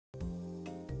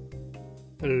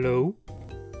Hello?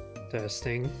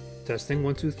 Testing. Testing,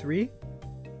 1, 2, 3.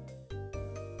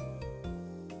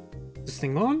 This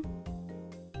thing on?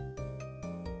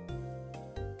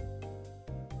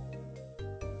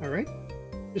 Alright.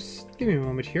 Just give me a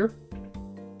moment here.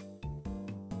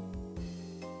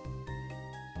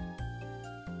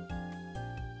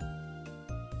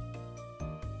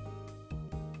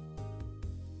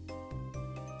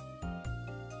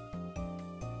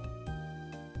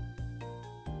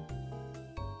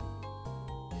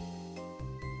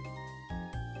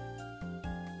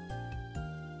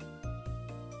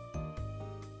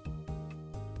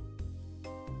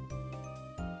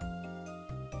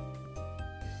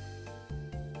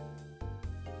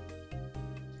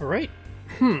 Alright.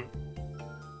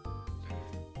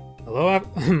 Hello,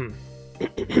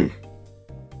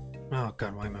 oh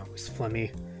god, why am I always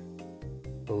phlegmy?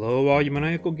 Hello, all you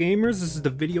maniacal gamers, this is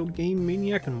the Video Game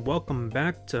Maniac, and welcome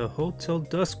back to Hotel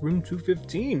Dusk, Room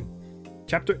 215.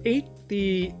 Chapter 8,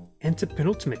 the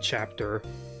antepenultimate chapter,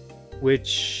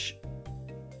 which,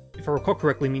 if I recall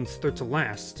correctly, means third to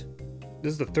last.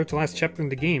 This is the third to last chapter in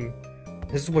the game.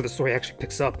 This is where the story actually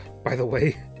picks up, by the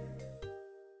way.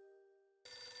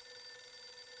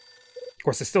 Of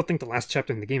course, I still think the last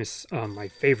chapter in the game is my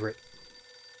favorite.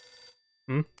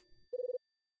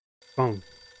 Phone.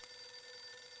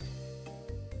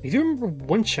 I do remember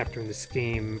one chapter in this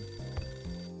game.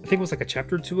 I think it was like a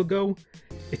chapter or two ago.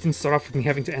 It didn't start off with me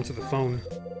having to answer the phone.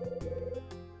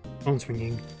 Phone's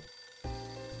ringing.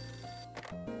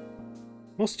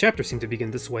 Most chapters seem to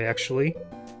begin this way, actually.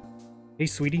 Hey,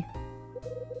 sweetie.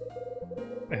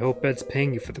 I hope Ed's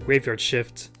paying you for the graveyard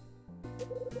shift.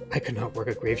 I could not work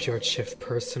a graveyard shift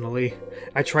personally.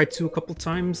 I tried to a couple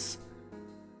times.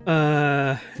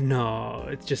 No,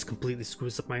 it just completely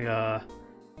screws up my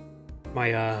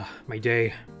my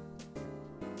day.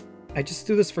 I just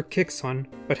do this for kicks, hon.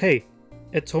 But hey,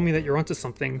 Ed told me that you're onto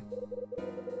something.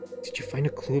 Did you find a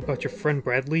clue about your friend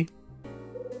Bradley?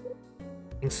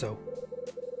 I think so.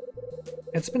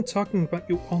 Ed's been talking about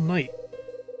you all night.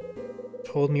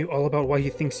 Told me all about why he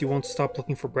thinks you won't stop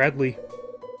looking for Bradley.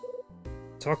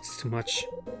 Talks too much.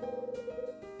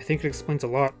 I think it explains a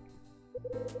lot.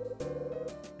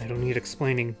 I don't need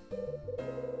explaining.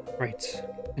 Right.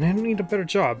 And I don't need a better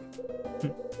job.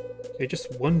 Okay,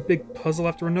 just one big puzzle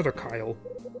after another, Kyle.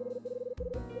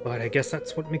 But I guess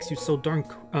that's what makes you so darn,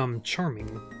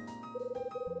 charming.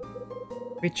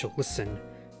 Rachel, listen.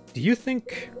 Do you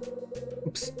think...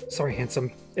 Oops, sorry,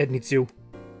 handsome. Ed needs you.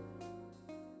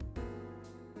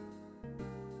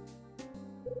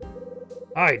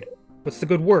 Hide! What's the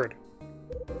good word?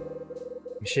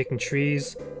 I'm shaking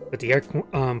trees, but the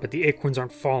acorns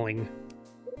aren't falling.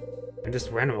 And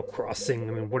just Animal Crossing.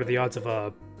 I mean, what are the odds of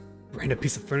a random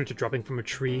piece of furniture dropping from a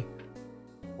tree?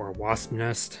 Or a wasp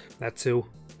nest, that too.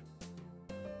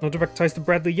 No direct ties to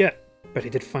Bradley yet, but I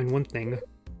did find one thing.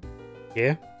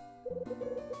 Yeah?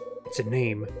 It's a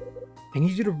name. I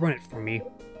need you to run it for me.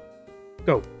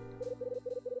 Go.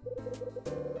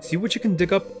 See what you can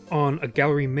dig up on a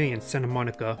Gallery May in Santa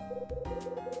Monica.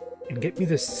 And get me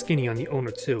this skinny on the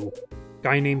owner, too.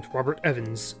 Guy named Robert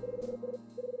Evans.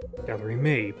 Gallery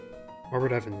May.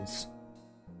 Robert Evans.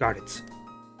 Got it.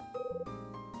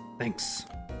 Thanks.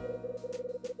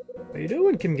 How you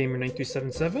doing,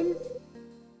 KimGamer9377?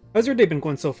 How's your day been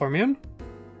going so far, man?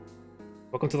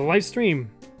 Welcome to the live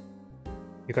stream.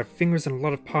 You got fingers and a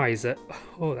lot of pies.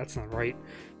 Oh, that's not right.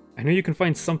 I know you can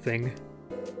find something.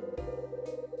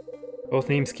 Both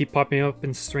names keep popping up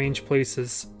in strange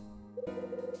places.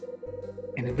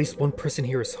 And at least one person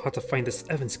here is hot to find this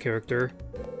Evans character.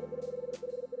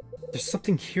 There's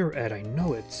something here, Ed, I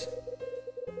know it.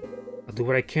 I'll do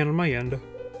what I can on my end.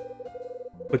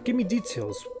 But give me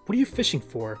details. What are you fishing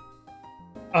for?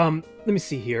 Let me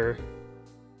see here.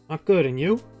 Not good, and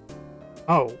you?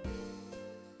 Oh.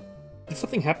 Did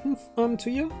something happen,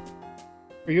 to you?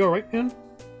 Are you alright, man?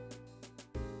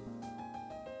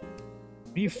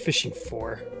 What are you fishing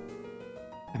for?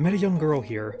 I met a young girl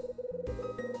here.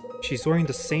 She's wearing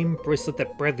the same bracelet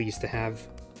that Bradley used to have.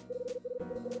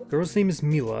 The girl's name is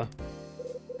Mila.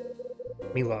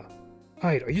 Mila.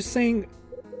 Hide, are you saying...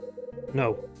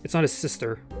 No, it's not his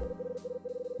sister.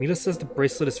 Mila says the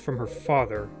bracelet is from her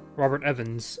father, Robert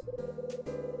Evans.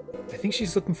 I think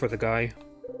she's looking for the guy.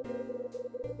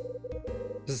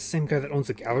 Is this the same guy that owns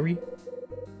the gallery?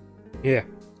 Yeah,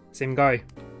 same guy.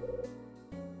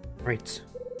 Right.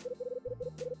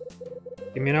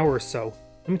 Give me an hour or so.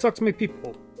 Let me talk to my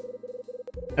people.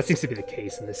 That seems to be the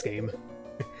case in this game.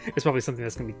 It's probably something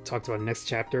that's going to be talked about in the next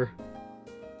chapter.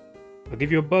 I'll give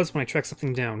you a buzz when I track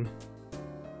something down.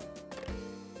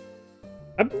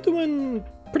 I've been doing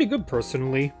pretty good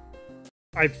personally.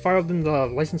 I filed in the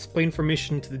license plate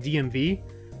information to the DMV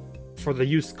for the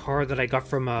used car that I got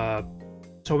from a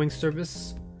towing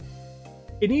service.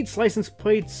 It needs license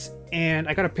plates, and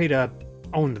I gotta pay to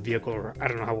own the vehicle, or I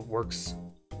don't know how it works.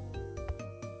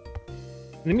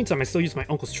 In the meantime, I still use my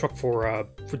uncle's truck for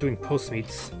doing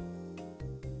Postmates.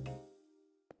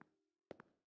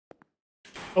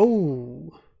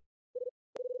 Oh!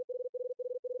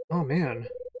 Oh man.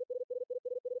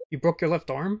 You broke your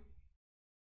left arm?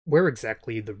 Where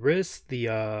exactly? The wrist?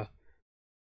 The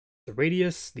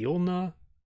radius? The ulna?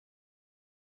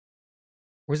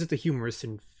 Or is it the humerus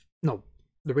and... No,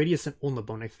 the radius and ulna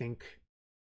bone, I think.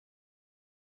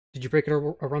 Did you break it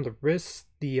around the wrist?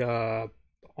 The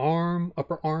arm?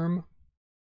 Upper arm?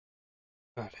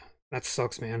 God, that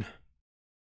sucks, man.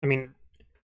 I mean...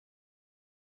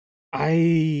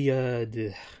 I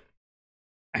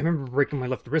remember breaking my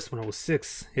left wrist when I was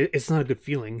 6. It's not a good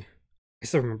feeling. I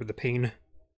still remember the pain.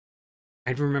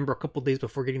 I remember a couple days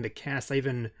before getting the cast, I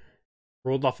even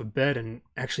rolled off of bed and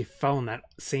actually fell on that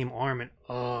same arm, and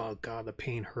oh god, the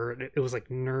pain hurt. It was like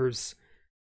nerves.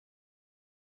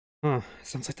 Huh,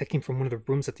 sounds like that came from one of the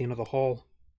rooms at the end of the hall.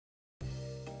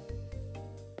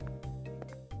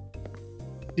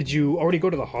 Did you already go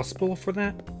to the hospital for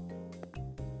that?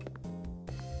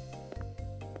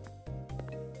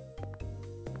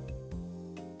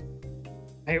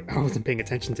 I wasn't paying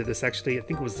attention to this, actually. I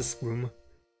think it was this room.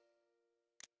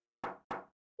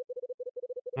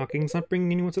 Knocking's not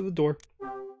bringing anyone to the door.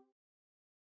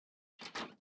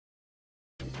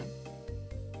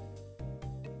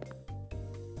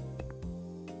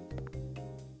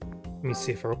 Let me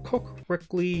see if I recall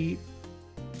correctly.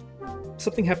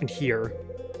 Something happened here.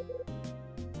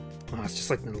 Oh, it's just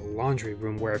like in the laundry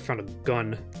room where I found a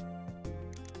gun.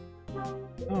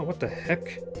 Oh, what the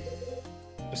heck?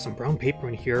 There's some brown paper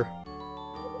in here. I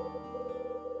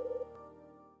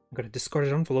got a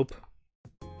discarded envelope.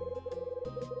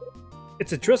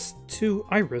 It's addressed to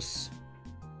Iris.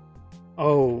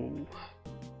 Oh.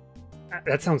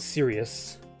 That sounds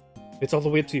serious. It's all the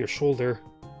way up to your shoulder.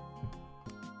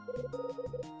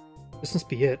 This must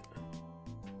be it.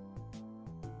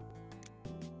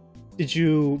 Did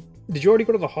you already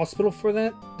go to the hospital for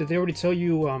that? Did they already tell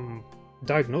you,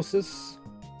 diagnosis?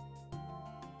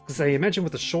 Because I imagine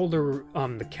with the shoulder,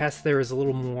 the cast there is a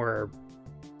little more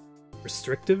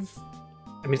restrictive.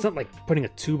 I mean, it's not like putting a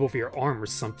tube over your arm or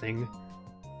something.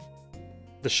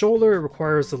 The shoulder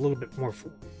requires a little bit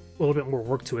more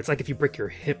work to it. It's like if you break your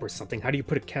hip or something. How do you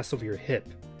put a cast over your hip?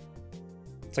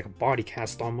 It's like a body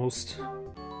cast almost.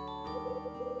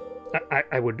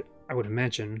 I would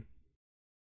imagine.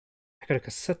 I got a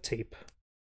cassette tape.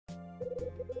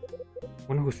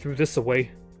 Wonder who threw this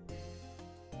away.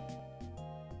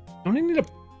 Don't I need a...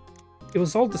 It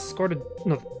was all discarded...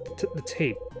 No, the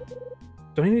tape.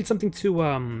 Don't I need something to,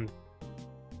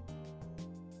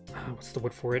 what's the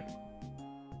word for it?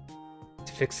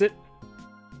 To fix it?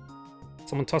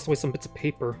 Someone tossed away some bits of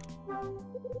paper.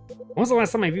 When was the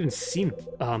last time I've even seen,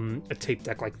 a tape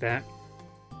deck like that?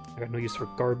 I got no use for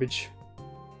garbage.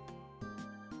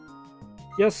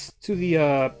 Yes, to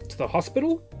the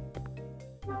hospital?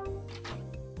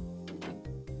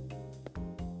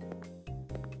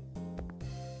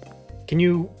 Can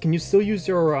you still use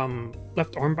your,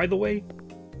 left arm, by the way?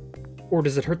 Or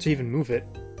does it hurt to even move it?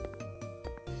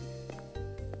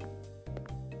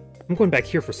 I'm going back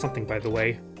here for something, by the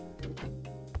way.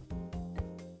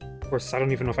 Of course, I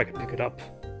don't even know if I can pick it up.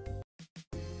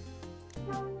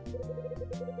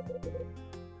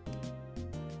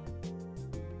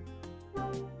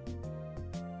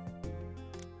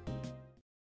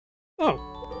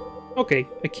 Oh, okay,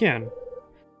 I can. I'm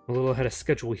a little ahead of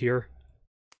schedule here.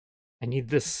 I need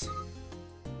this.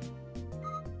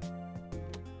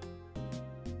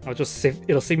 I'll just save.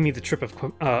 It'll save me the trip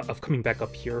of coming back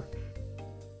up here.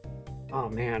 Oh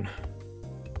man.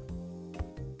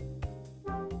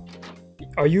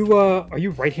 Are you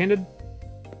right-handed?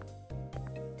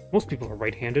 Most people are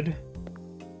right-handed.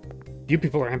 Few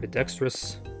people are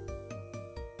ambidextrous.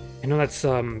 I know that's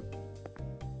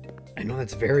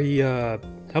very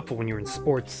helpful when you're in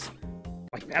sports,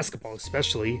 like basketball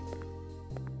especially.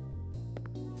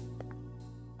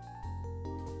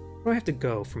 Where do I have to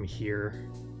go from here?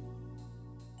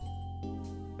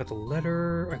 Got the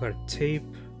letter, I got a tape.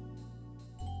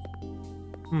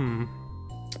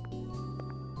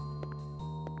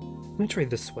 Let me try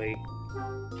this way.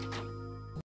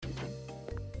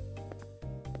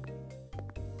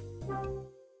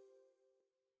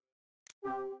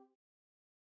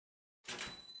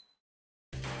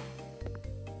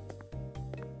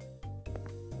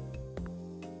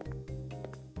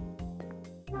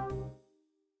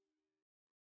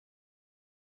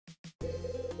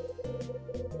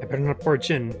 I better not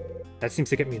barge in. That seems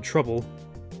to get me in trouble.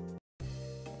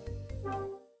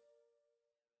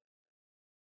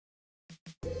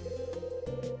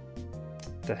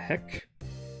 The heck?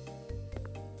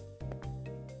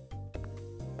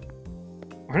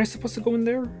 Aren't I supposed to go in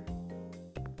there?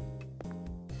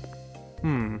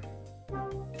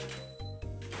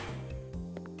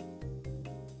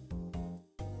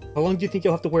 How long do you think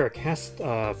you'll have to wear a cast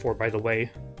for, by the way?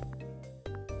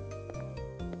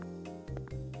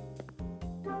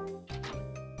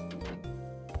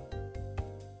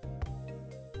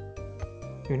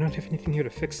 Do you not have anything here to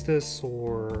fix this,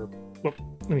 or... Well,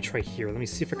 let me try here. Let me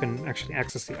see if I can actually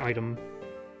access the item.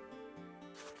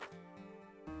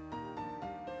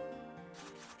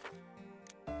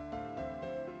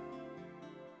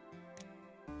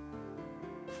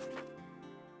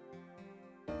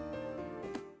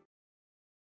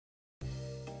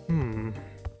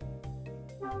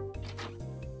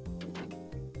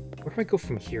 Where do I go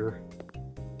from here?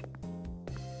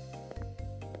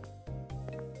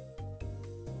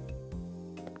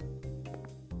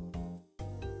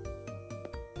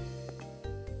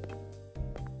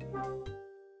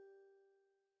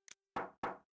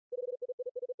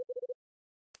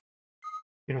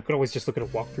 You know, I could always just look at a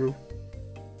walkthrough.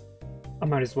 I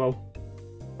might as well.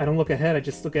 I don't look ahead, I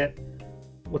just look at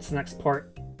what's the next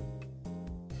part.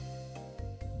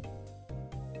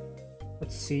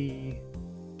 Let's see...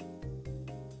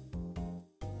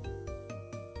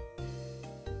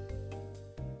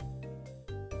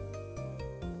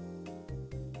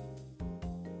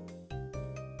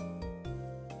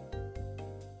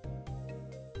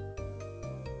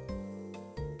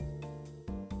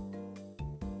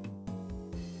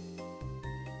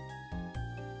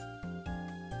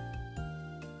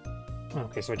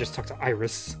 Okay, so I just talked to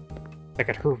Iris, back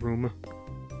at her room.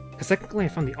 Because technically I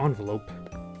found the envelope.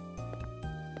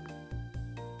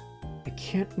 I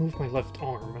can't move my left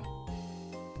arm.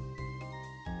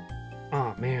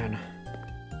 Ah, man.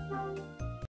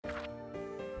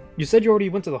 You said you already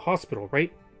went to the hospital,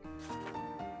 right?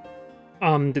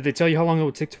 Did they tell you how long it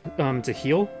would take to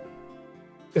heal?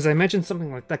 Because I imagine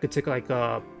something like that could take like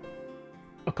a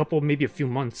couple, maybe a few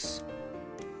months.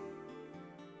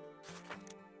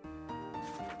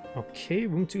 Okay,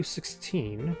 room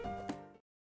 216.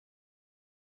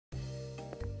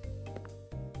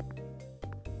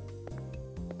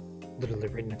 Literally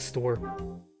right next door.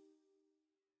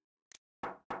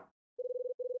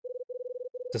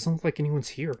 Doesn't look like anyone's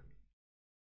here.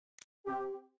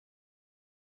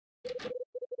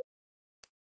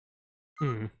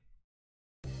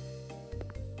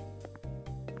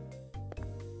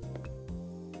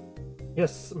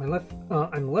 Yes, I'm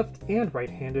left and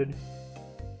right-handed.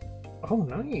 Oh,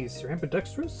 nice. You're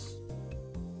ambidextrous?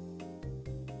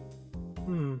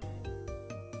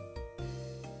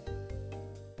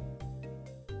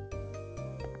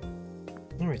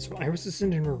 Alright, so Iris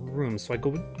isn't in her room, so I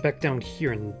go back down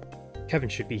here and Kevin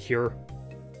should be here.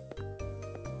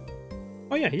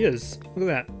 Oh yeah, he is. Look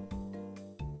at that.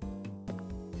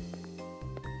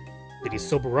 Did he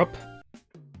sober up?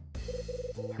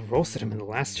 I roasted him in the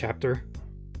last chapter.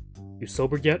 You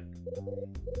sobered yet?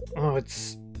 Oh,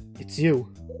 it's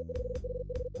you.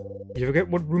 You forget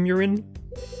what room you're in?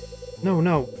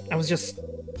 No, I was just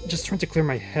trying to clear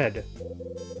my head.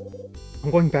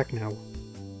 I'm going back now.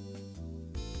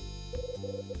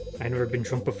 I've never been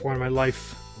drunk before in my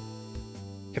life.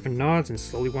 Kevin nods and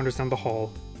slowly wanders down the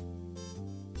hall.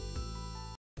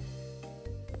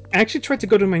 I actually tried to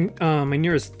go to my my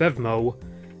nearest Bevmo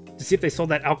to see if they sold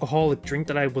that alcoholic drink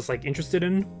that I was like interested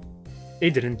in. They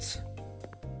didn't.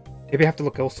 Maybe I have to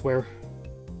look elsewhere.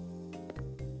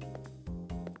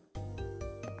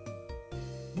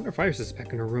 I wonder if Iris is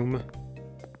back in her room.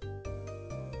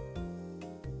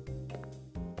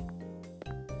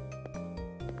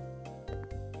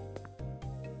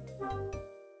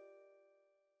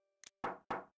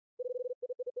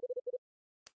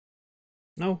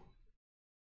 No.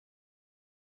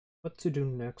 What to do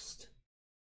next?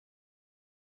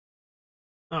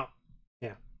 Oh,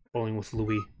 yeah, bowling with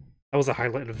Louis. That was a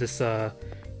highlight of this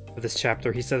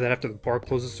chapter. He said that after the bar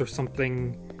closes or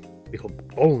something, we go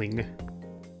bowling.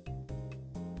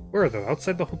 Where are they?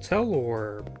 Outside the hotel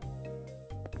or?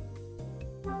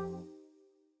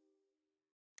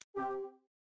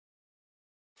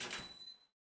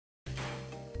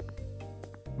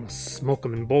 I'm gonna smoke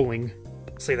them in bowling.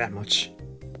 I'll say that much.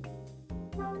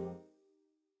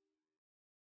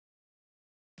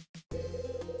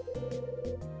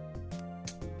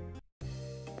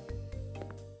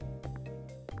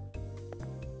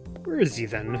 Where is he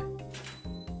then?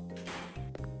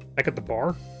 Back at the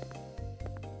bar?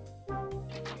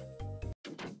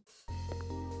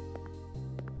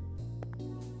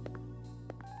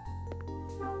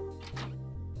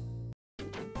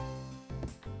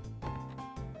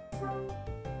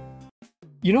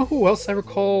 You know who else I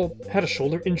recall had a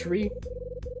shoulder injury?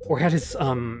 Or had his,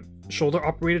 shoulder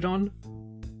operated on?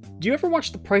 Do you ever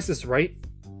watch The Price is Right?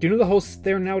 Do you know the host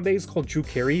there nowadays called Drew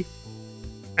Carey?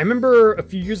 I remember a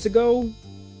few years ago,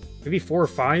 maybe 4 or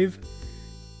 5,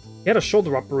 he had a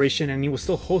shoulder operation and he was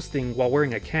still hosting while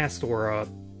wearing a cast or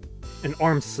an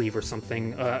arm sleeve or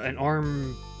something. An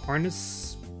arm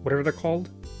harness? Whatever they're called.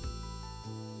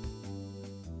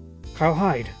 Kyle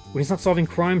Hyde. When he's not solving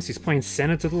crimes, he's playing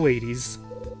Santa to the ladies.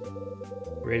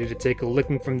 Ready to take a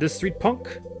licking from this street punk?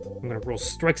 I'm gonna roll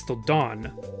strikes till dawn.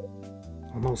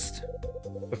 Almost.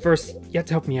 But first, you have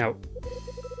to help me out.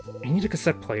 I need a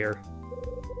cassette player.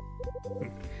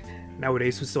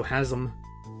 Nowadays, who still has them?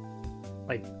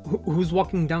 Like, who's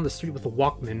walking down the street with a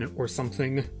Walkman or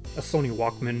something? A Sony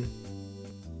Walkman.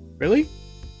 Really?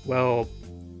 Well,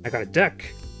 I got a deck.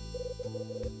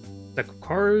 Deck of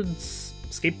cards?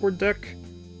 Skateboard deck?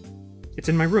 It's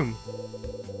in my room.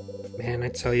 Man, I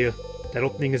tell you, that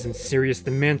opening isn't serious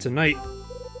demand tonight.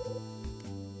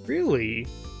 Really?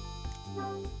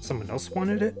 Someone else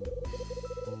wanted it?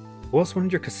 Who else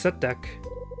wanted your cassette deck?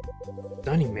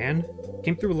 Dunny, man.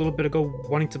 Came through a little bit ago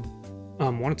wanted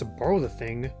to borrow the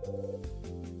thing.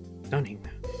 Dunning.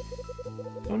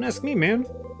 Don't ask me, man.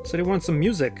 Said he wanted some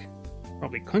music.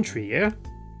 Probably country, yeah?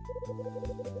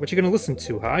 What you gonna listen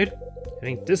to, Hyde? It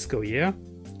ain't disco, yeah?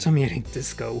 Tell me it ain't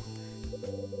disco.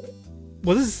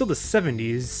 Well, this is still the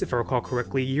 70s, if I recall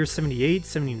correctly. Year 78,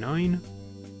 79?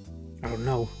 I don't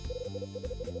know.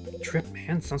 Trip,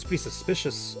 man. Sounds pretty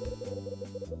suspicious.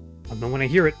 I'll know when I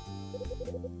hear it.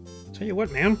 Tell you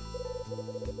what, man.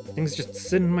 Things just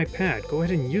sit in my pad. Go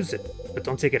ahead and use it, but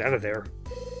don't take it out of there.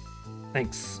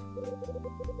 Thanks.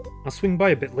 I'll swing by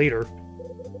a bit later.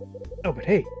 Oh, but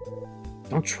hey,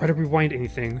 don't try to rewind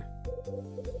anything.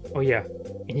 Oh yeah,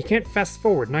 and you can't fast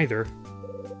forward neither.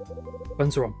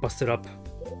 Buttons are all busted up.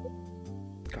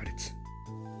 Got it.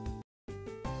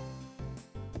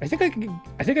 I think I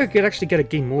could actually get a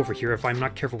game over here if I'm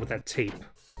not careful with that tape.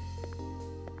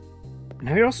 And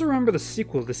I also remember the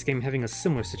sequel of this game having a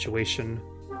similar situation.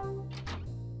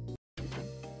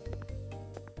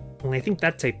 Only I think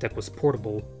that tape deck was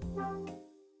portable.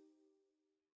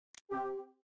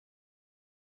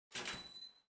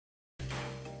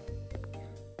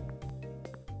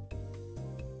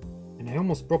 And I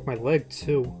almost broke my leg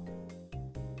too.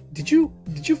 Did you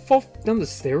fall down the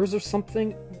stairs or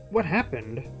something? What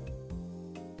happened?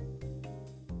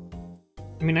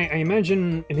 I mean, I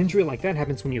imagine an injury like that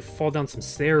happens when you fall down some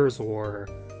stairs or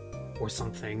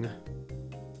something.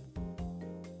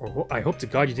 Or I hope to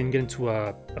God you didn't get into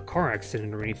a car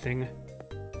accident or anything.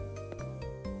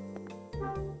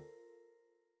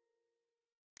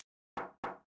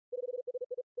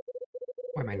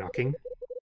 Why am I knocking?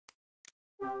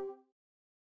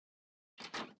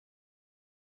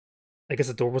 I guess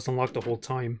the door was unlocked the whole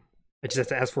time. I just have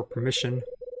to ask for permission.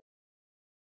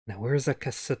 Now where is that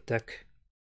cassette deck?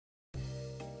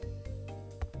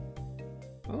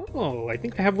 Oh, I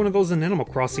think I have one of those in Animal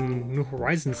Crossing New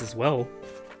Horizons as well.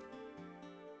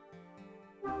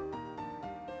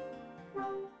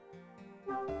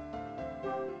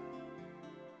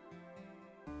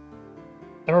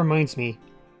 That reminds me.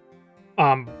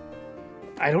 I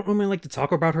don't normally like to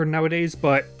talk about her nowadays,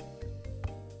 but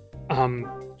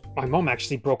my mom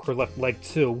actually broke her left leg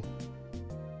too.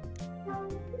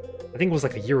 I think it was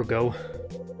like a year ago.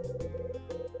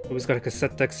 Always got a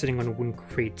cassette deck sitting on a wooden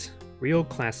crate. Real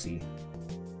classy.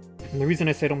 And the reason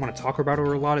I say I don't want to talk about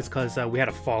her a lot is because we had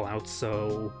a fallout,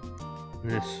 so...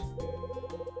 This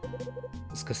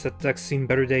cassette deck's seen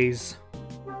better days.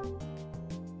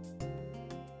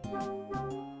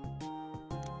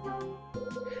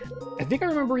 I think I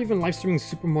remember even live streaming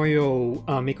Super Mario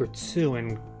Maker 2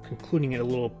 and concluding it a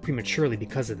little prematurely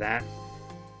because of that.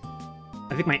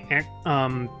 I think my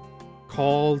aunt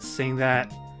called saying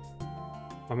that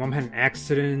my mom had an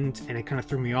accident and it kind of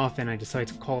threw me off and I decided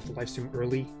to call off the live stream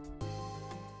early.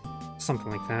 Something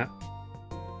like that.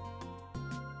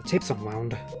 The tape's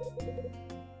unwound.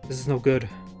 This is no good.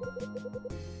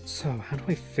 So, how do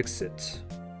I fix it?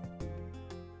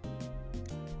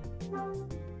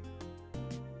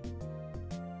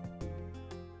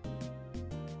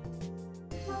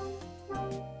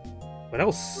 What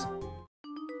else?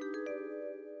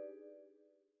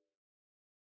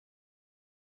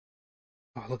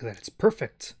 Oh, look at that. It's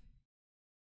perfect.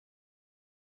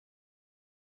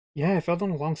 Yeah, I fell down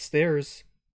the long stairs.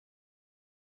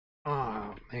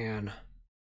 Oh, man.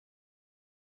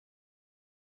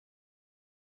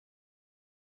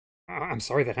 I'm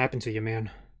sorry that happened to you,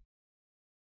 man.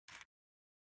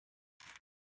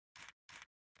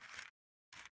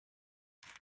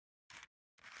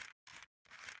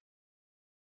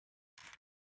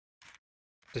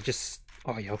 I just...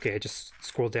 Oh yeah, okay, I just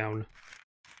scroll down.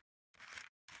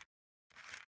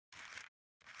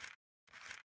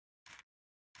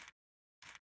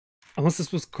 Unless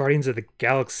this was Guardians of the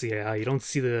Galaxy, you don't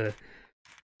see the...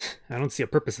 I don't see a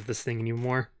purpose of this thing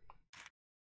anymore.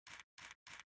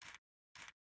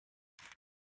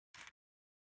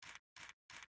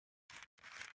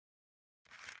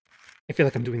 I feel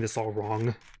like I'm doing this all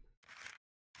wrong.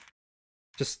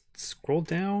 Just scroll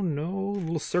down, no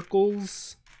little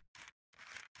circles.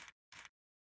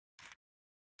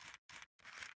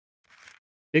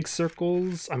 Big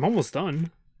circles. I'm almost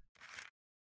done.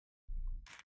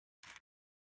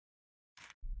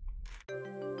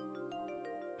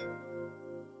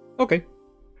 Okay.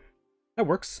 That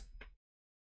works.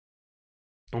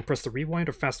 Don't press the rewind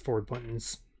or fast forward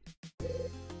buttons.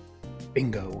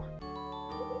 Bingo.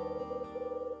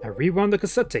 Now rewound the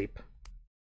cassette tape.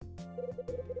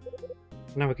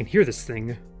 Now I can hear this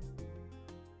thing.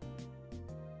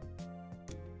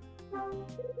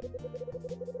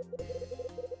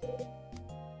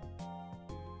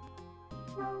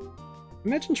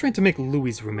 Imagine trying to make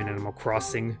Louie's room in Animal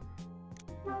Crossing.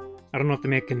 I don't know if they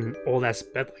make an old-ass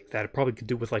bed like that. It probably could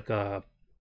do with like a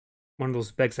one of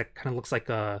those beds that kind of looks like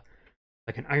an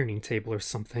ironing table or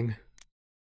something.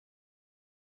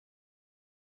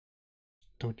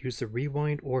 Don't use the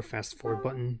rewind or fast forward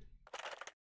button.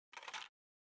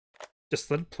 Just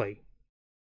let it play.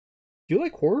 Do you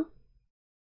like horror?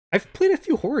 I've played a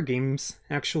few horror games,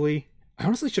 actually. I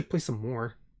honestly should play some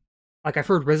more. Like, I've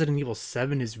heard Resident Evil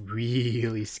 7 is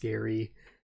really scary.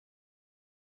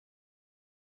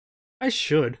 I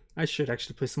should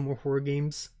actually play some more horror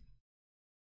games.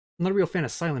 I'm not a real fan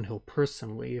of Silent Hill,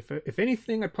 personally. If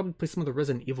anything, I'd probably play some of the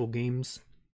Resident Evil games.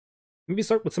 Maybe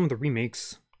start with some of the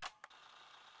remakes.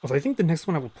 Although I think the next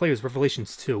one I will play is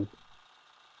Revelations 2.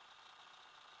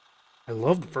 I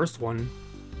love the first one.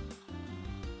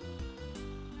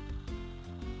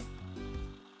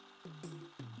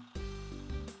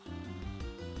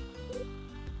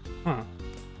 Huh.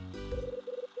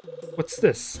 What's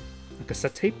this? A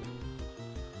cassette tape?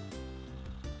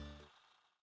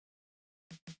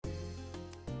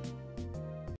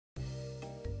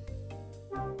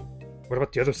 What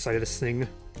about the other side of this thing?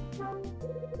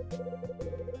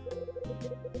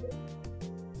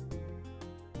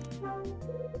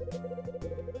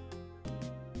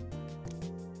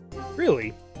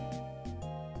 Really?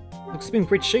 Looks to be in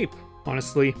great shape,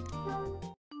 honestly.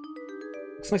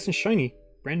 Looks nice and shiny.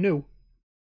 Brand new.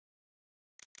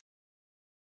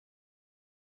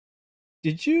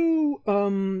 Did you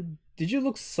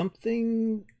look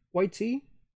something YT?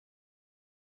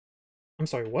 I'm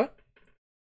sorry, what?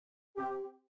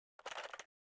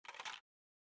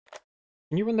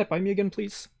 Can you run that by me again,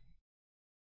 please?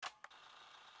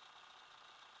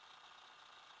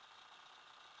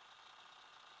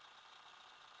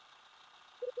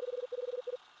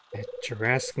 That you're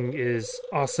asking is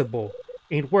possible.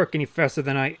 Ain't work any faster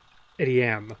than I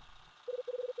am.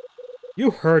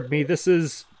 You heard me, this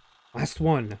is... last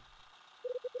one.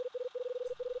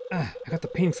 I got the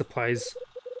painting supplies,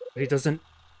 but he doesn't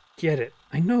get it.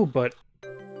 I know, but...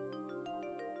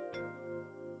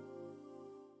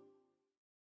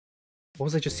 What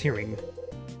was I just hearing?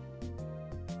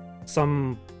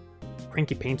 Some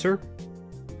cranky painter?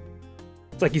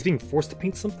 It's like he's being forced to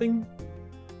paint something?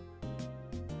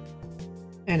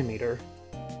 Animator.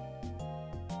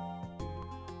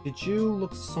 Did you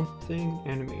look something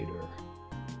animator?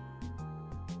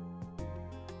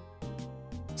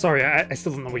 Sorry, I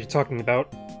still don't know what you're talking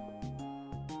about.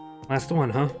 Last one,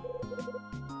 huh?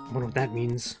 I wonder what that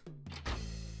means.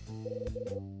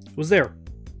 Who's there?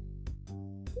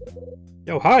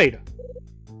 Yo, hide!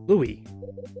 Louie.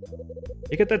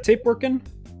 You get that tape working?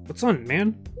 What's on it,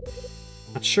 man?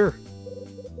 Not sure.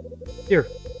 Here,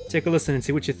 take a listen and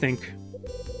see what you think.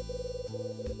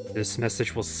 This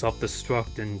message will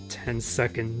self-destruct in 10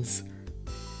 seconds.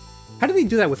 How do they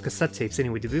do that with cassette tapes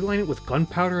anyway? Do they line it with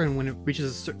gunpowder and when it reaches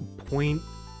a certain point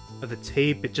of the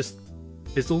tape, it just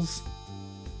fizzles?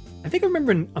 I think I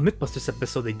remember in a Mythbusters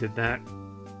episode they did that.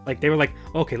 Like, they were like,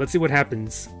 okay, let's see what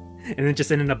happens. And then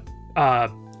just ended up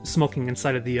smoking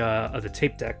inside of the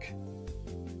tape deck.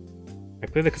 I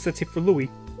play the cassette tape for Louie.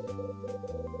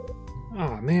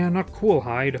 Aw, man, not cool,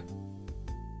 Hyde.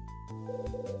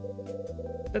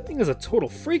 That thing is a total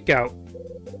freakout.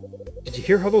 Did you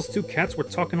hear how those two cats were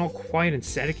talking all quiet and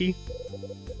staticky?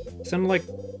 Sounded like,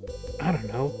 I don't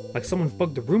know, like someone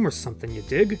bugged the room or something, you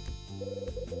dig?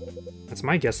 That's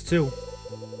my guess, too.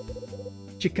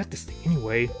 Where'd you get this thing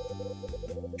anyway?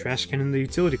 Trash can in the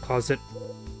utility closet.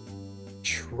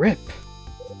 Trip.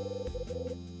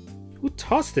 Who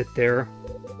tossed it there?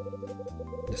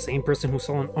 The same person who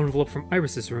saw an envelope from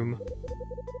Iris's room.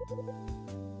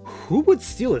 Who would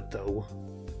steal it, though?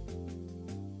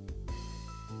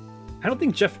 I don't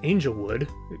think Jeff Angel would.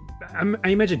 I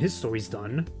imagine his story's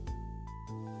done.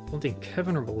 I don't think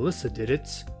Kevin or Melissa did it.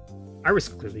 Iris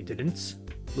clearly didn't.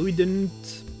 Louis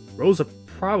didn't. Rosa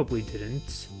probably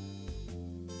didn't.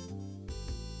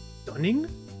 Dunning?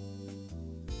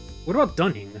 What about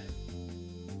Dunning?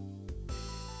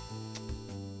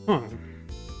 Huh.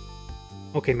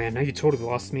 Okay, man, now you totally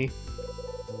lost me.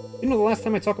 You know the last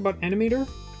time I talked about Animator?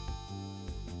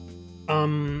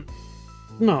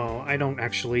 No, I don't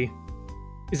actually.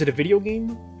 Is it a video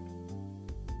game?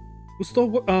 Who stole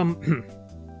what,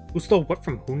 who stole what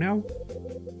from who now?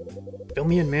 Fill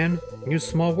me in, man. Use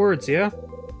small words, yeah?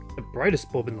 The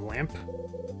brightest bulb in the lamp.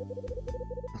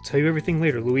 I'll tell you everything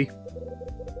later, Louis.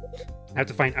 I have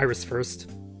to find Iris first.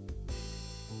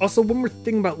 Also, one more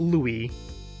thing about Louis.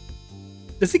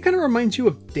 Does he kind of remind you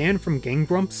of Dan from Gang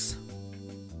Grumps?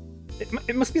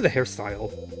 It must be the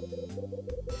hairstyle.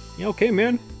 Yeah, okay,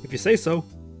 man. If you say so.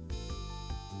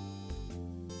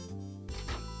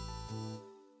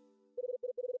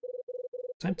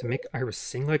 Time to make Iris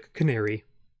sing like a canary.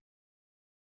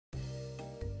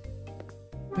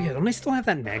 Oh yeah, don't I still have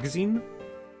that magazine?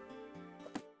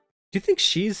 Do you think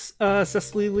she's,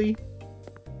 Cecily Lee?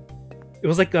 It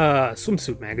was like a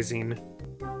swimsuit magazine.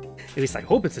 At least I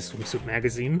hope it's a swimsuit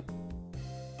magazine.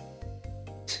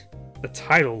 The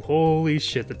title, holy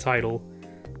shit, the title.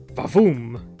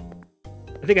 Vavoom!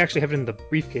 I think I actually have it in the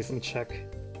briefcase, let me check.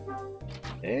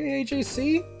 Hey,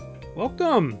 AJC!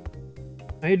 Welcome!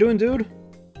 How you doing, dude?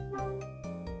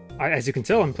 As you can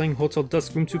tell, I'm playing Hotel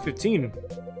Dusk Room 215.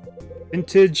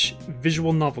 Vintage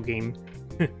visual novel game.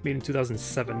 Made in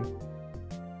 2007.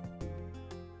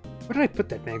 Where did I put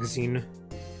that magazine?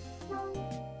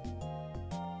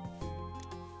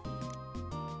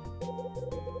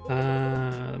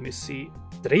 Let me see.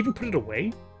 Did I even put it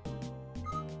away?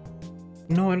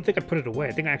 No, I don't think I put it away.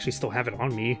 I think I actually still have it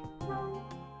on me.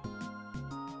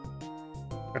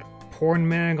 Got a porn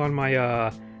mag on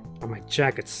my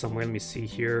jacket somewhere. Let me see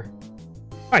here.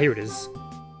 Ah, here it is.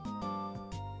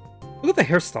 Look at the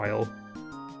hairstyle.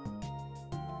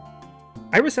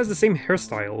 Iris has the same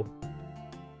hairstyle.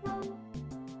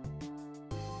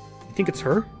 You think it's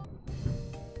her?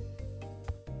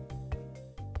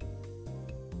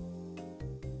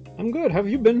 I'm good. How have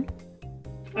you been?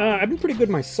 I've been pretty good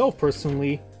myself,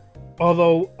 personally.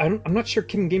 Although, I'm not sure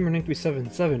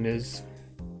KimGamer9377 is.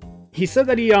 He said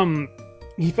that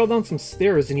he fell down some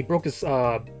stairs and he broke his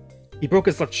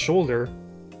left shoulder.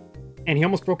 And he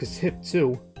almost broke his hip,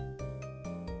 too.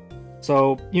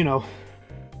 So, you know.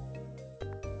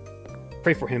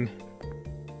 Pray for him.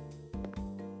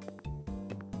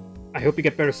 I hope you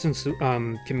get better soon,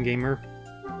 Kim Gamer.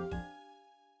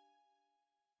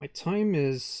 My time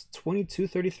is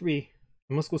 22:33.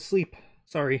 I must go sleep.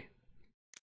 Sorry.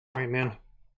 Alright, man.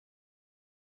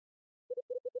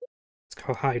 Let's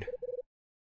go hide.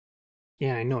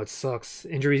 Yeah, I know, it sucks.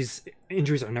 Injuries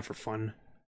are never fun.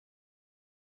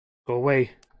 Go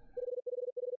away.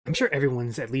 I'm sure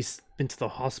everyone's at least been to the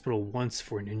hospital once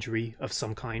for an injury of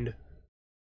some kind.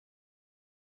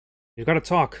 You gotta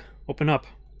talk. Open up.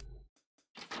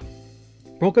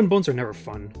 Broken bones are never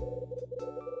fun.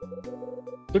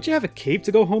 Don't you have a cave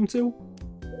to go home to?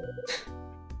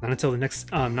 Not until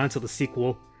the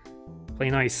sequel. Play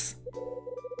nice.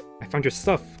 I found your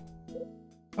stuff.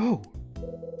 Oh.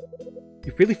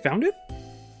 You really found it?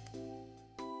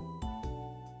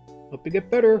 Hope you get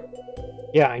better.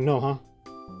 Yeah, I know, huh?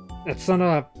 That's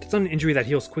not an injury that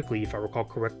heals quickly, if I recall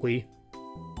correctly.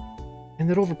 Hand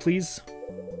it over, please.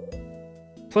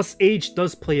 Plus, age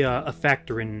does play a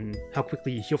factor in how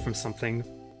quickly you heal from something.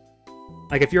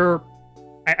 Like, if you're...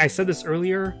 I said this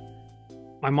earlier.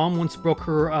 My mom once broke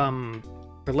her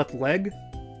left leg.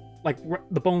 Like,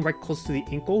 the bone right close to the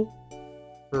ankle.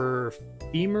 Her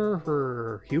femur,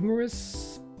 her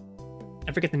humerus.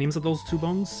 I forget the names of those two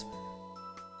bones.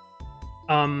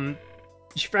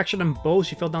 She fractured them both.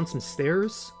 She fell down some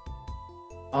stairs.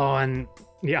 Oh, and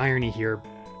the irony here.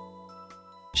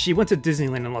 She went to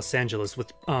Disneyland in Los Angeles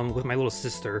with my little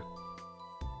sister.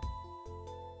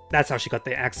 That's how she got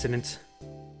the accident.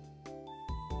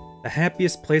 The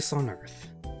happiest place on earth.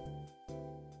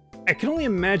 I can only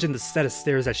imagine the set of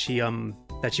stairs that she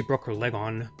broke her leg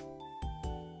on.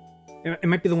 It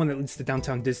might be the one that leads to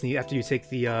Downtown Disney after you take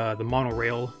the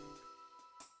monorail.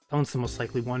 That one's the most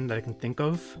likely one that I can think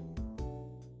of.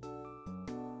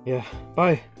 Yeah,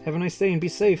 bye. Have a nice day and be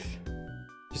safe.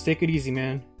 Just take it easy,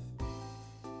 man.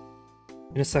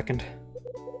 In a second.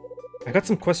 I got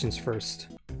some questions first.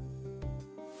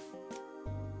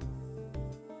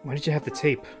 Why did you have the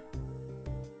tape?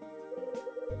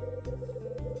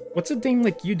 What's a dame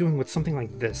like you doing with something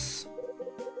like this?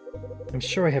 I'm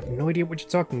sure I have no idea what you're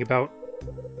talking about.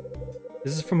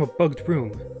 This is from a bugged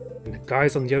room, and the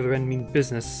guys on the other end mean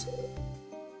business.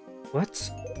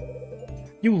 What?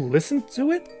 You listened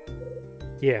to it?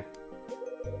 Yeah.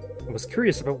 I was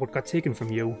curious about what got taken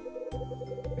from you.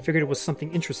 I figured it was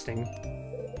something interesting.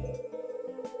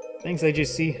 Thanks,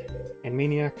 AJC and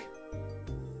Maniac.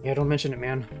 Yeah, don't mention it,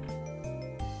 man.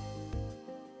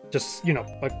 Just, you know,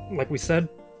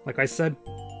 like I said,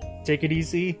 take it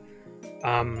easy.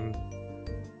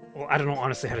 Well, I don't know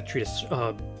honestly how to treat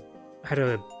how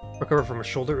to recover from a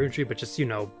shoulder injury, but just, you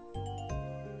know,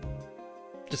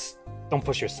 just don't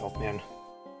push yourself, man.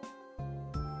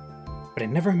 But I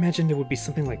never imagined it would be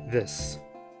something like this.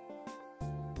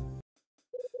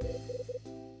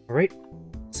 Alright,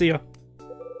 see ya.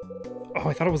 Oh,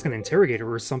 I thought I was gonna interrogate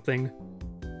her or something.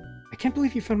 I can't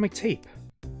believe you found my tape.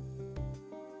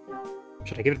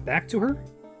 Should I give it back to her?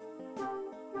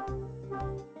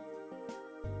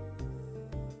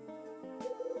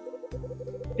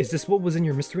 Is this what was in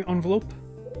your mystery envelope?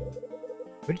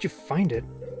 Where did you find it?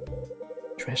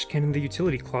 Trash can in the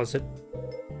utility closet.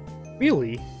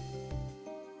 Really?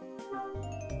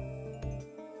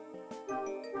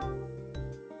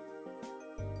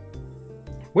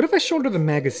 What if I showed her the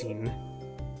magazine?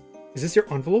 Is this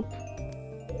your envelope?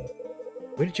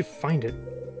 Where did you find it?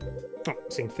 Oh,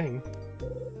 same thing.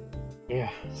 Yeah,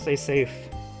 stay safe.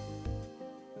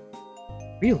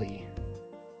 Really?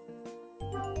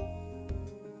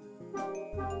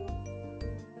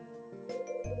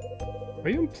 Are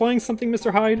you implying something,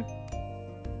 Mr. Hyde?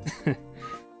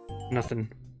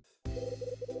 Nothing.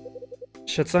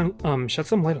 Shed some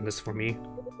light on this for me.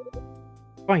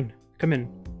 Fine, come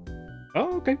in.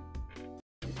 Oh, okay.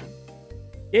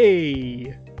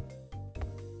 Yay!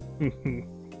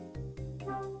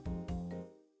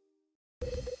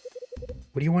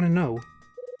 What do you want to know?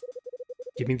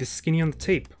 Give me the skinny on the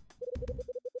tape.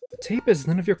 The tape is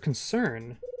none of your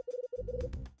concern.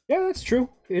 Yeah, that's true.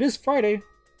 It is Friday.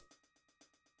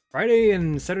 Friday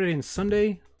and Saturday and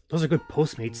Sunday, those are good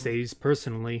Postmates days,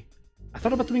 personally. I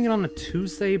thought about doing it on a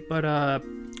Tuesday, but I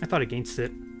thought against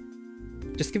it.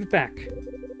 Just give it back.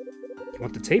 You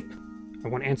want the tape? I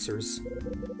want answers.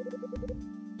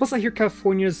 Plus, I hear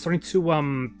California is starting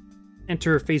to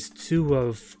enter phase 2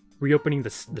 of reopening the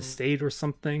state or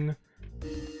something.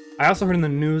 I also heard in the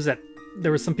news that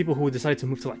there were some people who decided to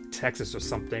move to like Texas or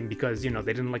something because, you know,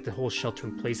 they didn't like the whole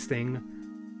shelter-in-place thing.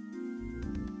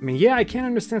 I mean, yeah, I can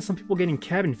understand some people getting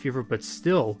cabin fever, but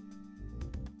still,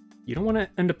 you don't want to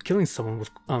end up killing someone with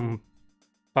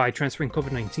by transferring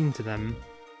COVID-19 to them.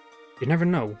 You never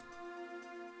know.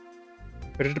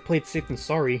 Better to play it safe than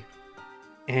sorry.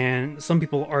 And some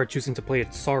people are choosing to play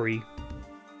it sorry.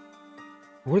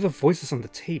 Who are the voices on the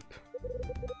tape?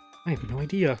 I have no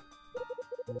idea.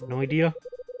 No idea?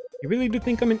 You really do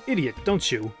think I'm an idiot,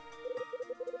 don't you?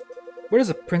 Where does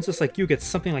a princess like you get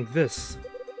something like this?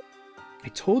 I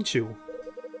told you.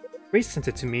 Grace sent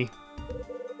it to me.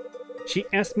 She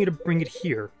asked me to bring it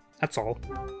here, that's all.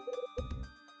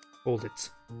 Hold it.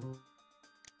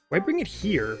 Why bring it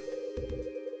here?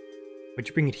 Why'd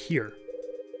you bring it here?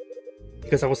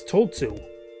 Because I was told to.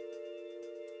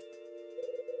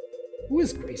 Who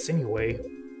is Grace anyway?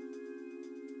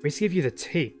 Grace gave you the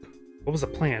tape. What was the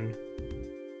plan?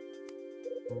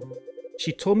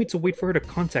 She told me to wait for her to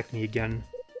contact me again.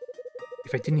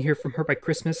 If I didn't hear from her by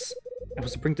Christmas, I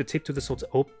was to bring the tape to this hotel.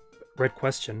 Oh, red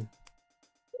question.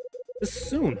 This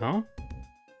soon, huh?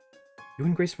 You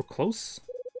and Grace were close?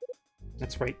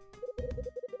 That's right.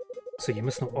 So you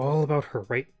must know all about her,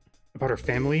 right? About her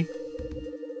family?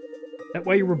 That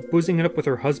why you were boozing it up with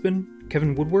her husband,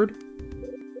 Kevin Woodward?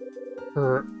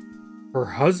 Her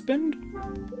husband?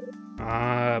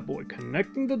 Ah, boy,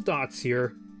 connecting the dots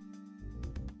here.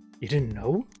 You didn't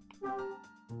know?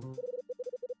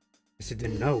 Yes, you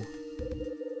didn't know.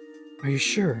 Are you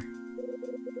sure?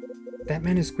 That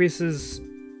man is Grace's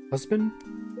husband?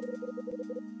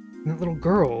 And that little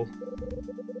girl.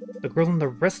 The girl in the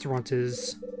restaurant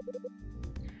is...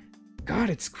 God,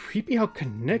 it's creepy how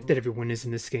connected everyone is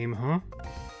in this game, huh?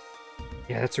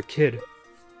 Yeah, that's her kid.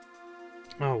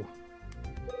 Oh.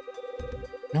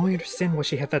 Now I understand why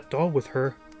she had that doll with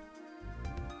her.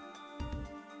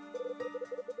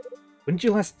 When did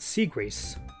you last see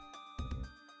Grace?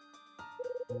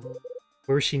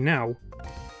 Where is she now?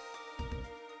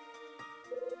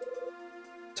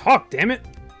 Talk, damn it!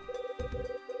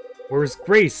 Where is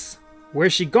Grace? Where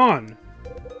is she gone?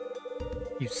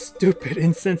 You stupid,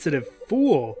 insensitive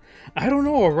fool! I don't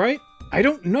know, alright? I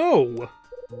don't know!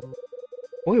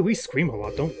 Boy, we scream a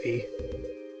lot, don't we?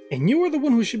 And you are the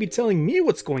one who should be telling me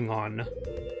what's going on.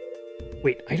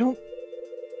 Wait,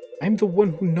 I'm the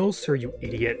one who knows her, you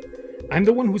idiot. I'm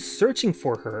the one who's searching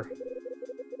for her.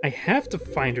 I have to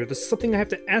find her. There's something I have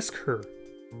to ask her.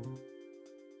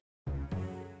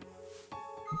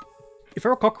 If I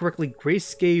recall correctly,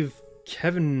 Grace gave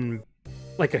Kevin,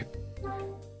 like a...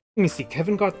 Let me see,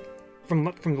 Kevin got...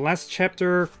 From the last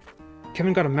chapter,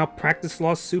 Kevin got a malpractice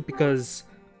lawsuit because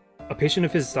a patient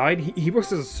of his died. He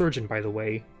works as a surgeon, by the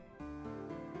way.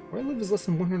 Where I live is less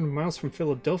than 100 miles from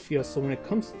Philadelphia, so when it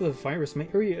comes to the virus, my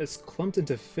area is clumped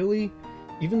into Philly.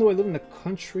 Even though I live in the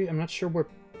country, I'm not sure where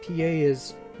PA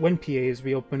is, when PA is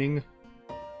reopening.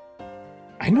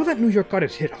 I know that New York got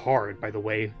it hit hard, by the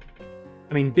way.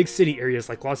 I mean, big city areas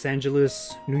like Los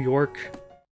Angeles, New York,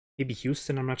 maybe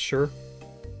Houston, I'm not sure.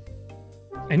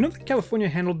 I know that California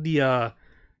handled the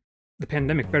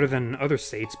pandemic better than other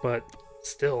states, but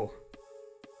still.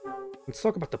 Let's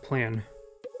talk about the plan.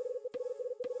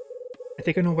 I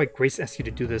think I know why Grace asked you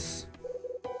to do this.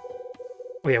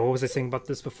 Oh yeah, what was I saying about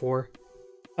this before?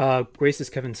 Grace is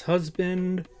Kevin's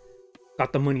husband.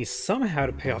 Got the money somehow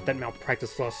to pay off that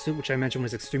malpractice lawsuit, which I imagine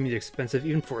was extremely expensive,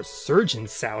 even for a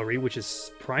surgeon's salary, which is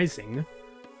surprising.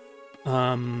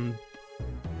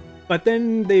 But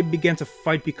then they began to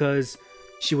fight because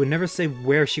she would never say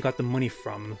where she got the money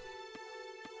from.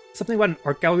 Something about an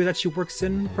art gallery that she works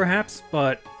in, perhaps,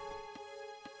 but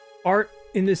art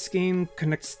in this game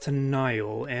connects to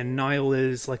Nile, and Nile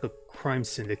is like a crime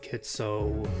syndicate,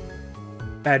 so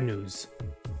bad news.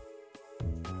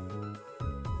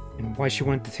 And why she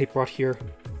wanted the tape brought here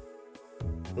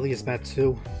really is bad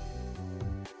too.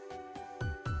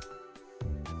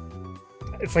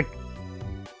 It's like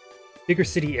bigger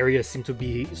city areas seem to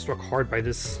be struck hard by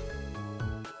this.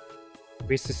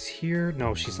 Grace is here?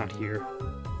 No, she's not here.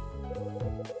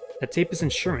 That tape is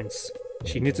insurance.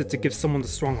 She needs it to give someone the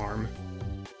strong arm.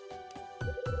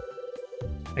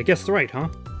 I guessed right, huh?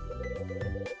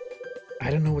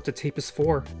 I don't know what the tape is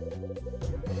for.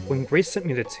 When Grace sent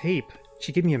me the tape,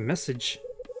 she gave me a message.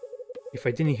 If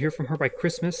I didn't hear from her by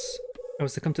Christmas, I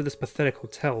was to come to this pathetic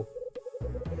hotel.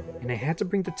 And I had to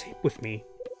bring the tape with me.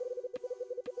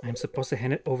 I'm supposed to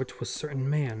hand it over to a certain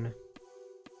man.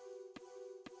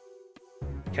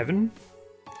 Kevin?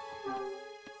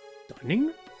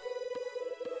 Dunning?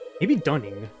 Maybe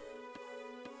Dunning.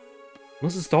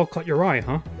 Unless this doll caught your eye,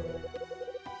 huh?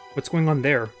 What's going on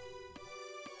there?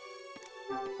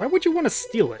 Why would you want to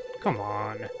steal it? Come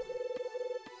on.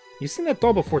 You've seen that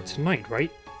doll before tonight,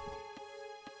 right?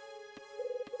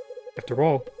 After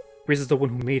all, Grace is the one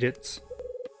who made it.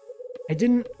 I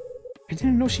didn't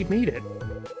know she made it.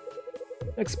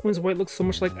 That explains why it looks so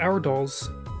much like our dolls.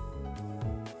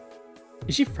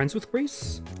 Is she friends with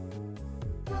Grace?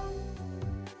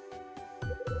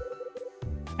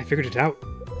 I figured it out.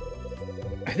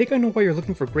 I think I know why you're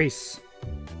looking for Grace.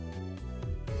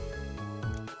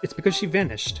 It's because she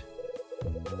vanished.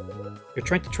 You're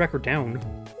trying to track her down.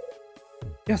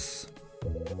 Yes.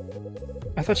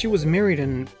 I thought she was married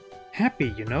and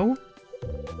happy, you know?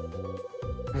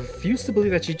 I refuse to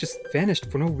believe that she just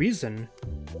vanished for no reason.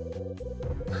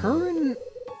 Her and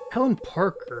Helen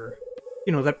Parker,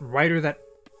 you know, that writer that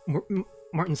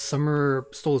Martin Summer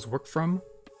stole his work from.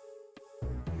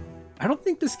 I don't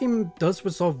think this game does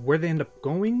resolve where they end up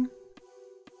going.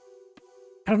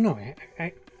 I don't know.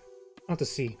 I'll have to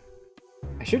see.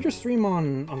 I shared your stream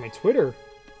on my Twitter.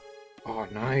 Oh,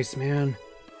 nice, man.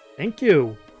 Thank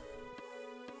you.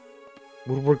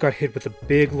 Woodward got hit with a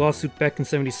big lawsuit back in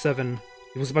 '77.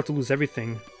 He was about to lose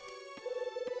everything.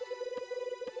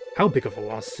 How big of a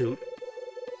lawsuit?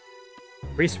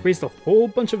 Grace raised a whole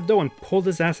bunch of dough and pulled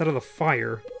his ass out of the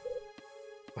fire.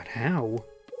 But how?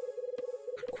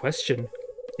 Good question.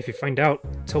 If you find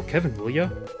out, tell Kevin, will ya?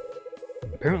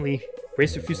 Apparently,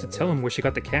 Grace refused to tell him where she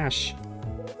got the cash.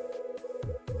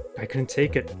 I couldn't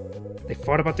take it. They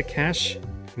fought about the cash,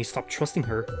 and he stopped trusting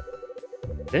her.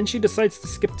 Then she decides to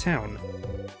skip town.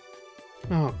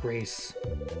 Oh, Grace.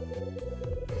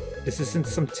 This isn't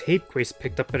some tape Grace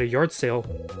picked up at a yard sale.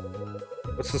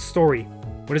 What's the story?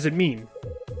 What does it mean?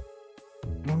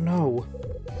 I don't know.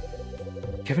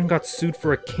 Kevin got sued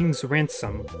for a king's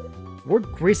ransom.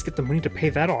 Where'd Grace get the money to pay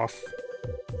that off?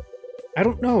 I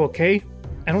don't know, okay?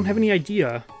 I don't have any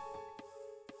idea.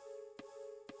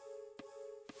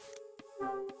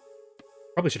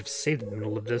 Probably should have saved in the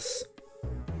middle of this.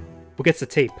 Who gets the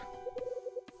tape?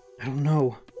 I don't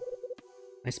know.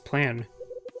 Nice plan.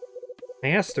 I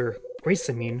asked her, Grace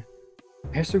I mean.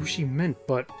 I asked her who she meant,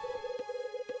 but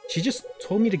she just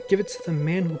told me to give it to the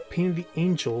man who painted the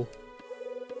angel.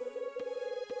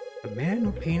 The man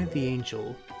who painted the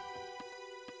angel.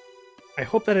 I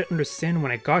hope that I understand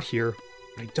when I got here,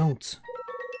 but I don't.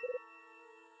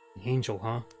 The angel,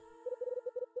 huh?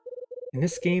 In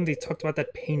this game, they talked about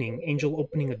that painting, Angel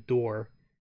Opening a Door.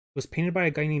 It was painted by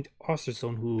a guy named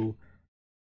Osterzone who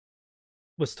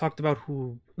was talked about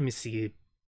who, let me see,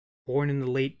 born in the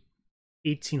late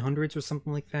 1800s or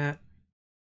something like that.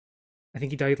 I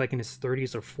think he died like in his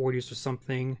 30s or 40s or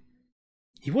something.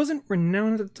 He wasn't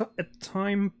renowned at the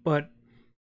time, but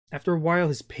after a while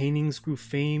his paintings grew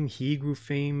fame, he grew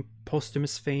fame,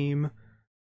 posthumous fame,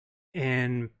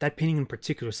 and that painting in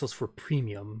particular sells for a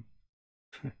premium.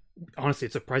 Honestly,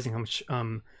 it's surprising how much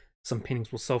some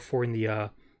paintings will sell for in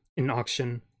the in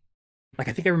auction. Like,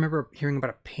 I think I remember hearing about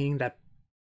a painting that,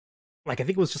 like, I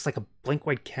think it was just like a blank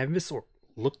white canvas or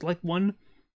looked like one,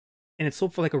 and it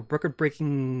sold for like a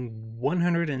record-breaking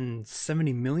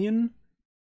 170 million,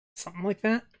 something like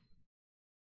that.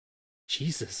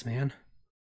 Jesus, man.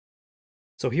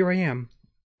 So here I am,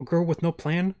 a girl with no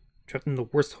plan, trapped in the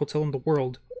worst hotel in the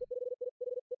world.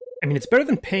 I mean, it's better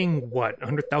than paying, what,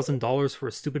 $100,000 for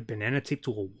a stupid banana taped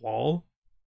to a wall?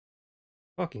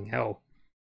 Fucking hell.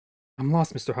 I'm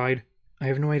lost, Mr. Hyde. I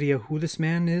have no idea who this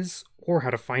man is, or how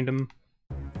to find him.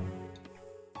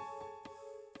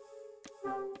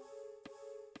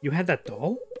 You had that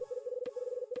doll?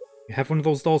 You have one of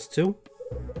those dolls too?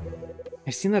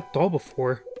 I've seen that doll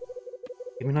before.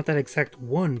 Maybe not that exact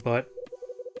one, but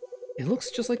it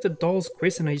looks just like the dolls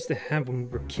Grace and I used to have when we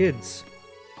were kids.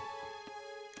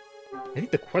 I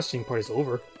think the questioning part is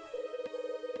over.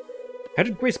 How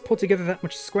did Grace pull together that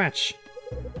much scratch?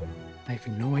 I have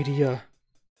no idea.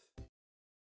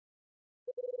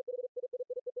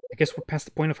 I guess we're past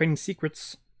the point of hiding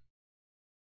secrets.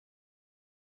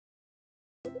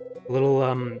 A little,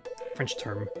 French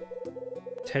term.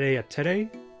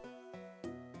 Tete-a-tete?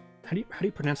 How do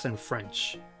you pronounce that in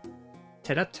French?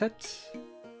 Tete-a-tete?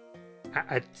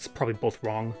 It's probably both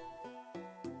wrong.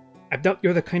 I doubt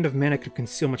you're the kind of man I could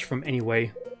conceal much from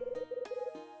anyway.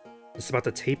 It's about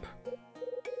the tape?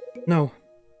 No,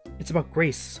 it's about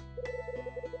Grace.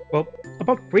 Well,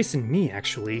 about Grace and me,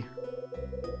 actually.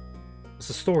 What's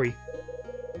the story?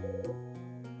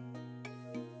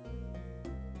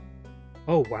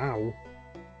 Oh, wow.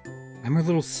 I'm her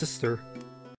little sister.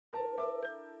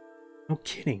 No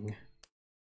kidding.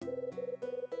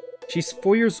 She's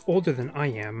 4 years older than I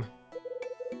am.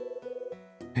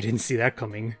 I didn't see that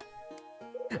coming.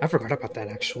 I forgot about that,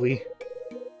 actually.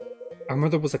 Our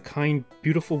mother was a kind,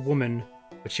 beautiful woman,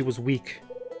 but she was weak.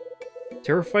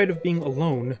 Terrified of being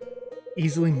alone,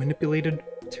 easily manipulated,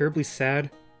 terribly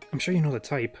sad. I'm sure you know the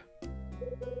type.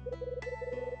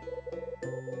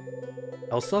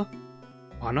 Elsa?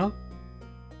 Anna?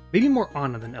 Maybe more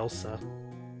Anna than Elsa.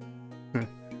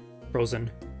 Frozen.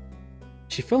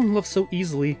 She fell in love so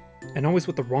easily, and always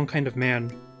with the wrong kind of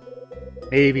man.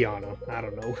 Maybe Anna, I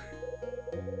don't know.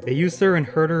 They used her and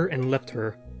hurt her and left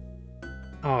her.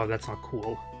 Oh, that's not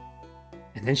cool.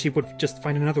 And then she would just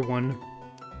find another one.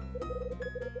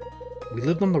 We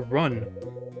lived on the run,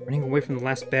 running away from the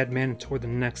last bad man and toward the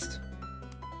next.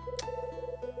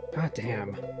 God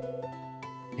damn.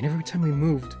 And every time we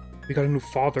moved, we got a new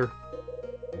father.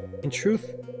 In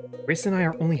truth, Grace and I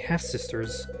are only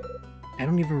half-sisters. I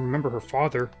don't even remember her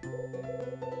father.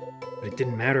 But it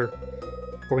didn't matter.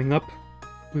 Growing up,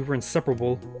 we were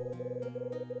inseparable.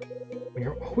 When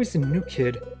you're always a new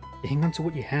kid, you hang on to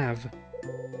what you have.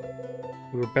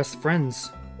 We were best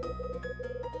friends.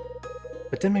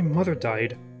 But then my mother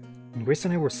died, and Grace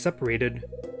and I were separated.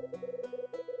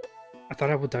 I thought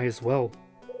I would die as well.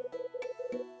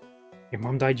 Your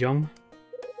mom died young?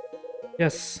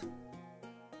 Yes.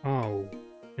 Oh,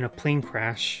 in a plane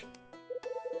crash.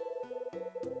 Do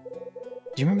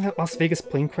you remember that Las Vegas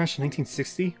plane crash in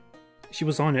 1960? She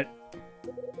was on it.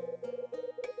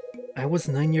 I was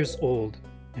 9 years old,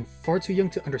 and far too young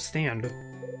to understand.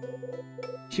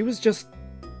 She was just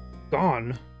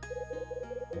gone.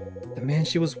 The man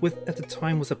she was with at the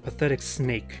time was a pathetic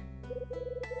snake.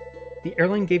 The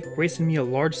airline gave Grace and me a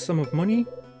large sum of money,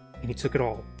 and he took it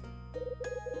all.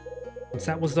 Once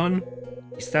that was done,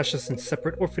 he stashed us in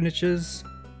separate orphanages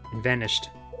and vanished.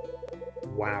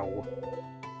 Wow.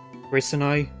 Grace and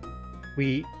I,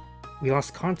 we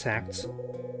lost contact.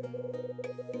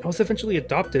 I was eventually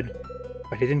adopted,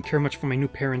 but I didn't care much for my new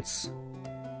parents.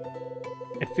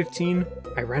 At 15,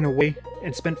 I ran away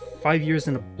and spent 5 years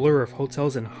in a blur of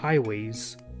hotels and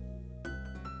highways.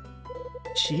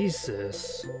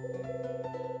 Jesus.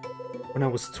 When I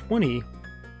was 20,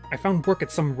 I found work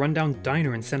at some rundown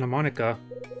diner in Santa Monica.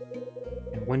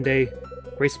 And one day,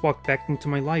 Grace walked back into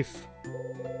my life.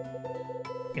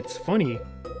 It's funny,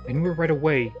 I knew her right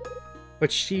away,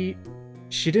 but she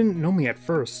didn't know me at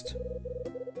first.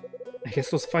 I guess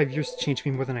those 5 years changed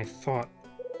me more than I thought.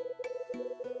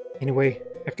 Anyway,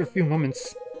 after a few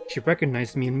moments, she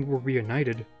recognized me and we were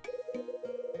reunited.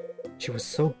 She was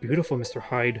so beautiful, Mr.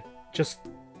 Hyde. Just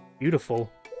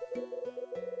beautiful.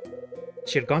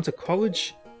 She had gone to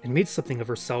college and made something of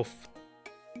herself.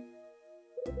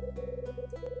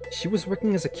 She was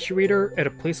working as a curator at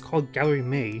a place called Gallery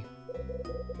May,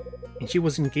 and she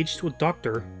was engaged to a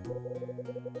doctor.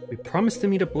 We promised to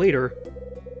meet up later,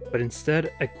 but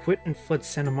instead I quit and fled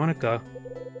Santa Monica.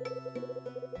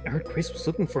 I heard Grace was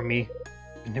looking for me,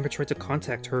 but never tried to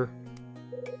contact her.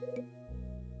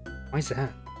 Why's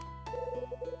that?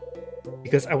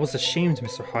 Because I was ashamed,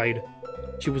 Mr. Hyde.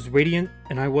 She was radiant,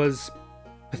 and I was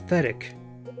pathetic.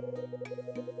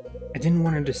 I didn't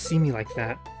want her to see me like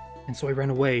that, and so I ran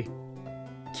away.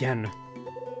 Again.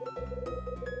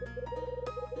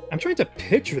 I'm trying to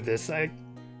picture this. The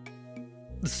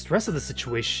stress of the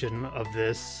situation of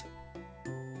this.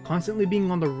 Constantly being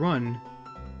on the run.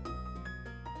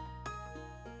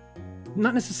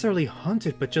 Not necessarily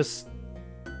hunted, but just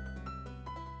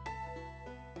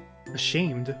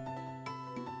ashamed.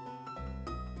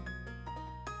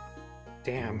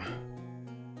 Damn.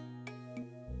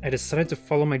 I decided to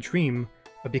follow my dream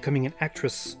of becoming an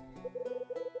actress.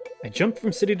 I jumped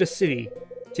from city to city,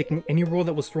 taking any role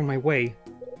that was thrown my way.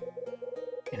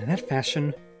 And in that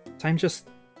fashion, time just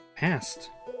passed.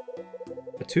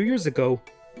 But 2 years ago,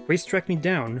 Grace tracked me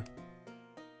down.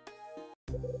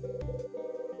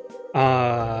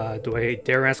 Do I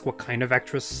dare ask what kind of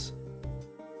actress?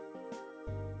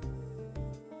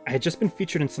 I had just been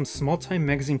featured in some small-time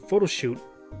magazine photo shoot.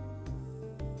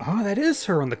 Ah, that is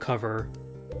her on the cover.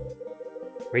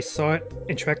 Grace saw it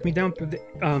and tracked me down through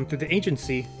the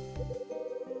agency.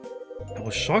 I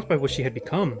was shocked by what she had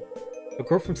become. The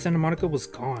girl from Santa Monica was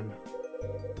gone.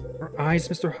 Her eyes,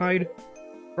 Mr. Hyde,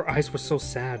 her eyes were so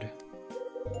sad.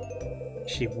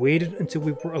 She waited until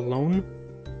we were alone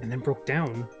and then broke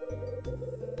down.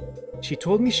 She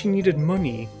told me she needed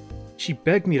money. She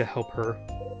begged me to help her.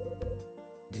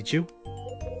 Did you?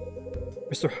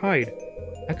 Mr. Hyde,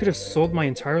 I could have sold my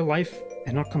entire life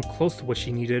and not come close to what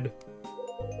she needed.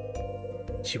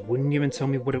 She wouldn't even tell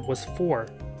me what it was for.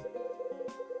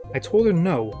 I told her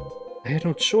no. I had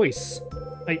no choice.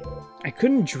 I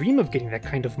couldn't dream of getting that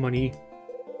kind of money.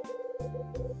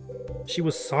 She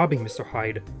was sobbing, Mr.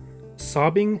 Hyde.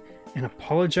 Sobbing and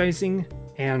apologizing,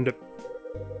 and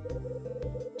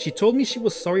she told me she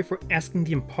was sorry for asking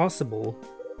the impossible,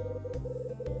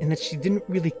 and that she didn't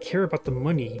really care about the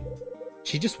money.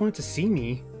 She just wanted to see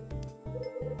me.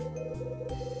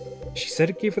 She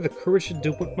said it gave her the courage to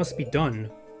do what must be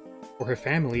done for her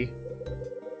family.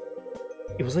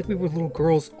 It was like we were little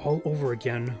girls all over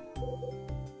again.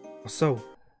 So,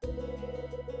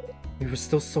 we were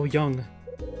still so young.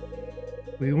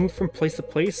 We moved from place to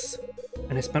place,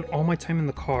 and I spent all my time in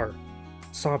the car,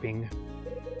 sobbing.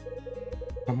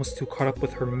 Almost too caught up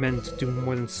with her men to do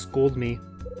more than scold me.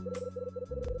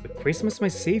 But Grace was my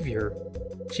savior.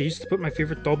 She used to put my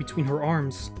favorite doll between her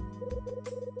arms.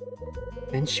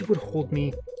 Then she would hold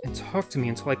me and talk to me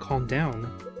until I calmed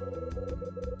down.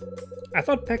 I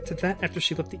thought back to that after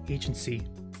she left the agency.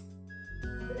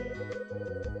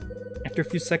 After a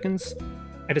few seconds,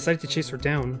 I decided to chase her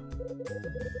down.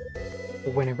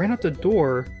 But when I ran out the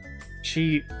door,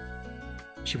 she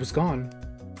was gone.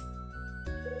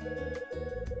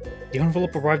 The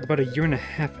envelope arrived about 1.5 years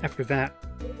after that.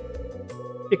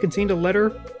 It contained a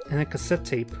letter and a cassette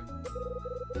tape.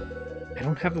 I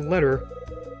don't have the letter,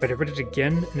 but I read it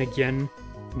again and again,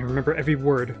 and I remember every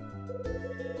word.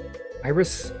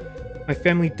 Iris, my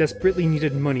family desperately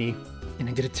needed money, and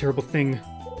I did a terrible thing.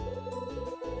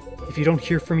 If you don't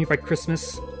hear from me by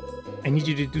Christmas, I need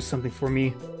you to do something for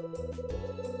me.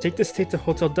 Take this tape to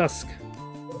Hotel Dusk.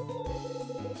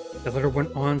 The letter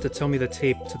went on to tell me the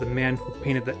tape to the man who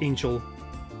painted the angel.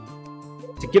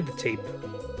 To give the tape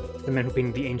to the man who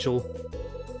painted the angel.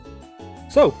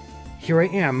 So, here I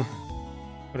am.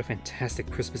 What a fantastic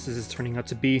Christmas this is turning out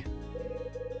to be.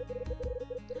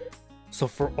 So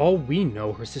for all we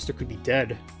know, her sister could be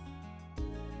dead.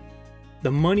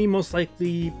 The money most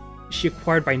likely she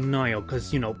acquired by Niall,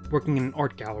 because, you know, working in an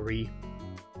art gallery.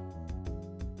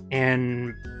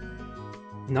 And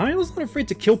Niall's not afraid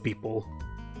to kill people.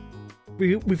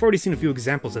 We've already seen a few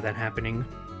examples of that happening.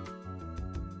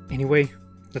 Anyway,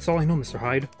 that's all I know, Mr.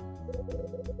 Hyde.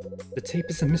 The tape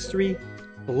is a mystery,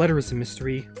 the letter is a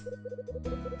mystery.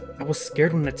 I was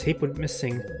scared when the tape went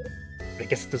missing, but I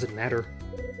guess it doesn't matter.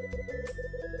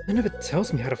 None of it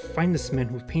tells me how to find this man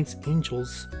who paints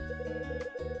angels.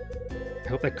 I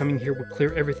hope that coming here would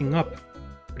clear everything up,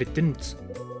 but it didn't.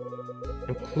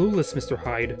 I'm clueless, Mr.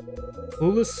 Hyde.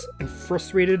 Clueless and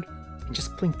frustrated and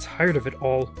just plain tired of it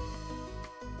all.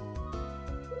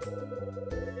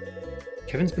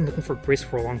 Kevin's been looking for Grace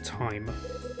for a long time.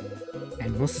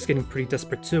 And Melissa's getting pretty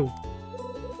desperate too.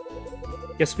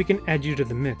 Guess we can add you to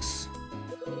the mix.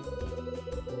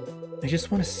 I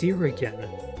just want to see her again.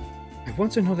 I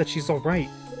want to know that she's alright.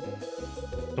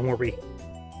 Don't worry.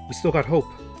 We still got hope.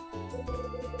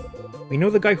 We know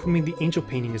the guy who made the angel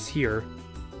painting is here.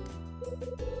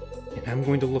 And I'm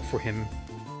going to look for him.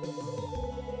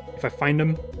 If I find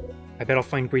him, I bet I'll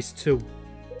find Grace too.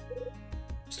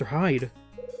 Mr. Hyde.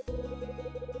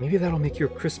 Maybe that'll make your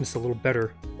Christmas a little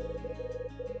better.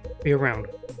 Be around.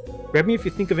 Grab me if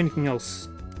you think of anything else.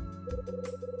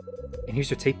 And here's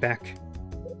your tape back.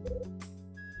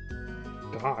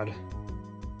 God.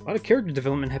 A lot of character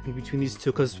development happened between these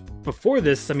two, because before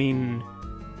this, I mean...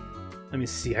 Let me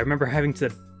see, I remember having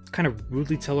to kind of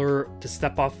rudely tell her to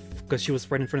step off because she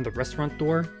was right in front of the restaurant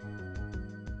door.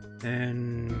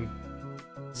 And...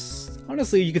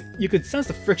 honestly, you could sense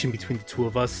the friction between the two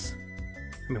of us.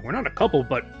 I mean, we're not a couple,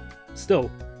 but still.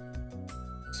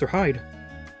 Mr. Hyde.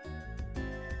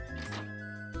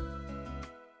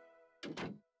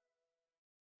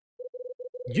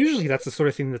 Usually that's the sort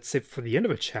of thing that's saved for the end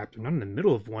of a chapter, not in the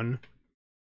middle of one.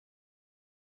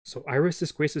 So Iris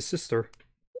is Grace's sister.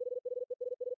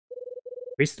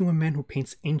 Grace knew a man who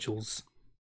paints angels.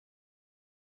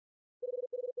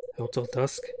 Hotel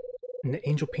Dusk and the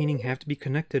angel painting have to be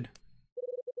connected.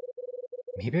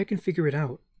 Maybe I can figure it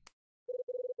out.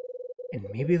 And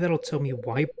maybe that'll tell me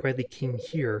why Bradley came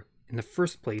here in the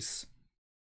first place.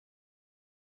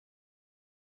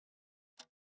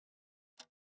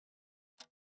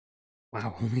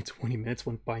 Wow, only 20 minutes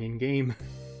went by in-game.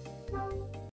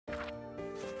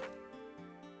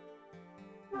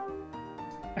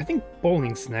 I think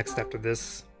bowling's next after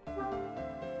this.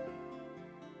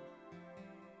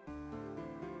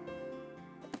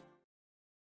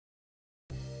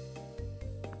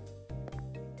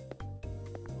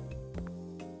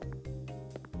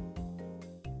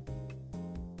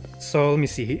 So, let me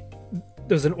see.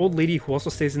 There's an old lady who also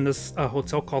stays in this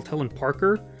hotel called Helen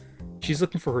Parker. She's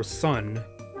looking for her son.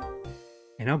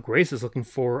 And now Grace is looking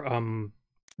for,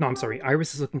 no, I'm sorry.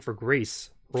 Iris is looking for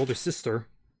Grace, her older sister.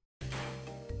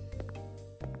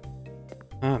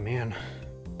 Oh, man.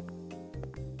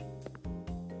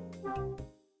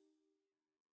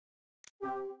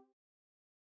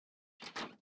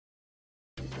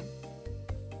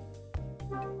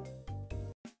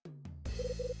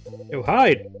 Yo,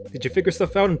 Hyde! Did you figure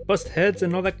stuff out and bust heads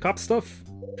and all that cop stuff?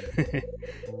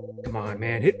 Come on,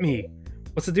 man, hit me.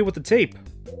 What's the deal with the tape?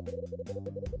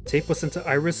 The tape was sent to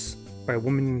Iris by a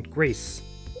woman named Grace.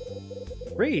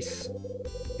 Grace?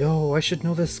 Yo, I should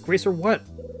know this. Grace or what?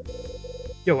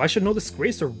 Yo, I should know this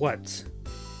Grace or what?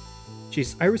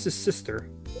 She's Iris' sister.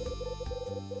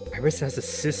 Iris has a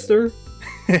sister?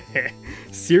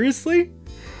 Seriously?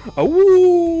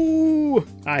 Oh,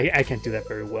 I can't do that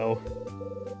very well.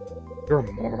 You're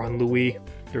a moron, Louis.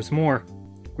 There's more.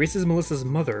 Grace is Melissa's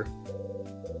mother.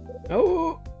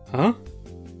 Oh, huh?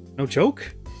 No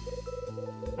joke?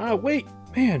 Wait,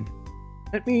 man.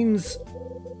 That means...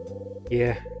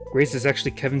 Yeah, Grace is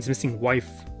actually Kevin's missing wife.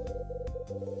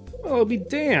 Well, I'll be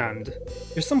damned.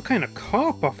 You're some kind of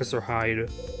cop, Officer Hyde.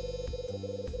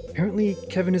 Apparently,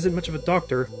 Kevin isn't much of a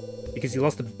doctor, because he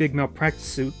lost a big malpractice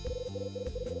suit.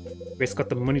 Grace got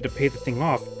the money to pay the thing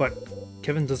off, but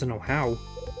Kevin doesn't know how.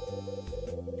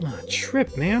 Ah,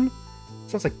 trip, man.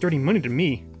 Sounds like dirty money to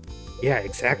me. Yeah,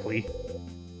 exactly.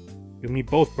 You and me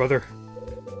both, brother.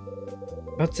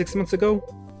 About 6 months ago,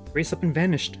 Grace up and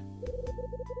vanished.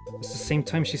 It was the same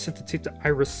time she sent the tape to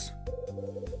Iris.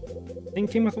 The thing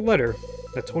came with a letter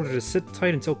that told her to sit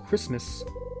tight until Christmas.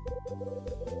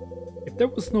 If there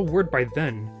was no word by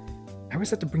then, Iris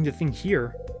had to bring the thing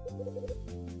here.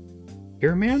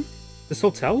 Here, man? This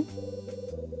hotel?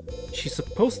 She's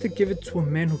supposed to give it to a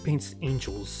man who paints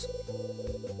angels.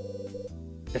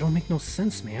 That don't make no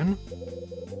sense, man.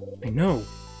 I know,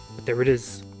 but there it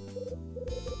is.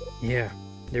 Yeah,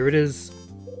 there it is.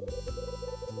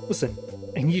 Listen,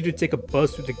 I need you to take a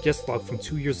buzz through the guest log from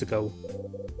 2 years ago.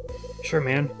 Sure,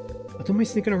 man. I'll do my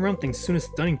sneaking around thing soon as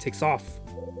Dunning takes off.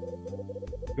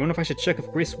 You wonder if I should check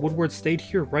if Grace Woodward stayed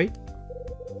here, right?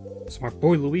 Smart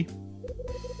boy, Louis.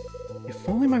 If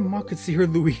only my mom could see her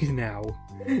Louis now.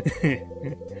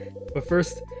 But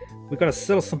first, we gotta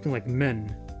settle something like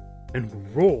men. And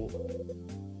roll.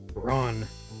 Ron.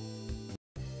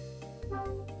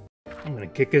 I'm gonna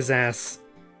kick his ass.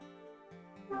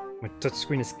 My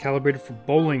touchscreen is calibrated for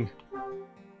bowling.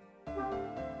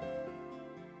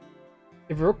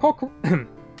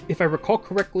 If I recall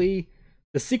correctly,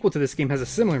 the sequel to this game has a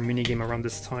similar minigame around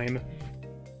this time.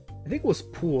 I think it was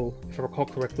pool, if I recall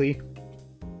correctly.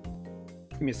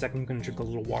 Give me a second, I'm gonna drink a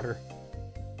little water.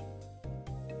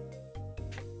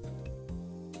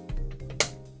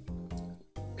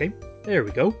 Okay, there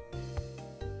we go.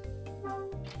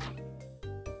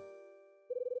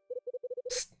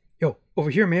 Psst. Yo,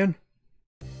 over here, man.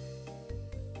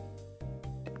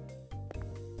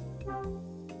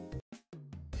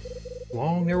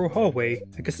 Long, narrow hallway.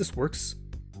 I guess this works.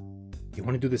 You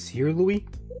want to do this here, Louis?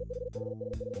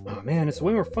 Oh man, it's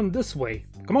way more fun this way.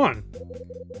 Come on.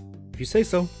 If you say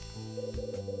so.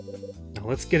 Now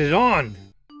let's get it on!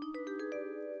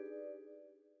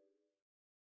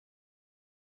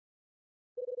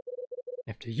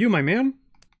 After you, my man.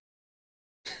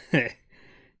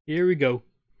 Here we go.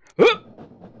 Oh!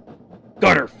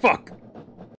 Got her! Fuck!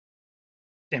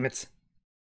 Damn it.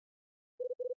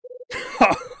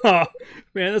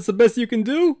 Man, that's the best you can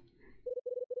do?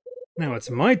 Now it's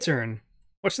my turn.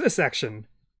 Watch this action.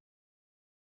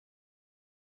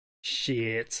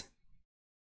 Shit.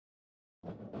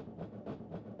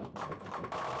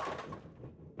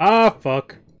 Ah,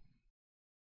 fuck.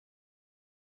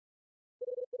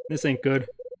 This ain't good.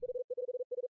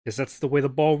 Guess that's the way the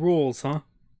ball rolls, huh?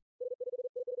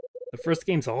 The first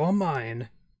game's all mine.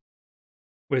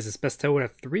 What is this, best 2 out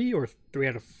of 3 or 3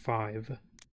 out of 5?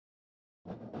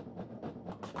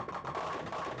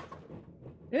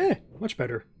 Yeah, much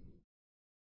better.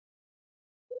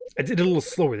 I did it a little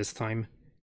slower this time.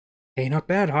 Hey, not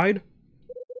bad, Hyde.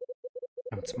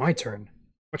 Now it's my turn.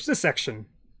 Watch this section.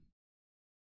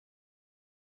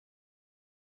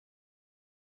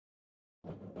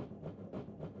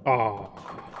 Aww.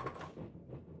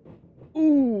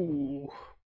 Ooh.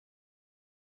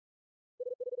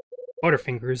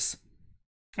 Butterfingers.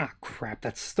 Ah, crap,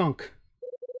 that stunk.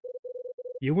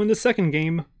 You win the second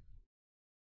game.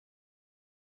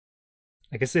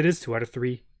 I guess it is 2 out of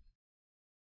 3.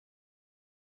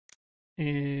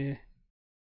 Yep.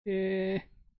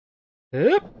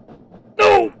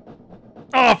 No!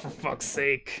 Oh, for fuck's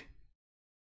sake.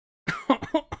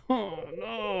 Oh,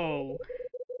 no.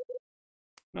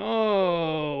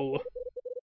 No.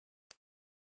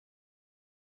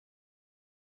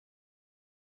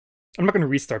 I'm not going to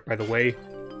restart, by the way.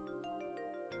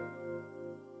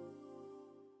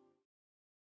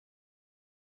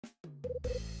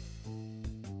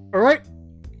 Alright.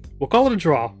 We'll call it a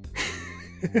draw.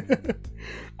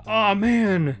 Aw,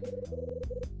 man.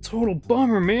 Total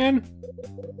bummer, man.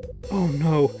 Oh,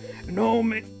 no. No,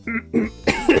 man.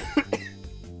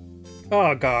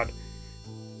 Oh, God.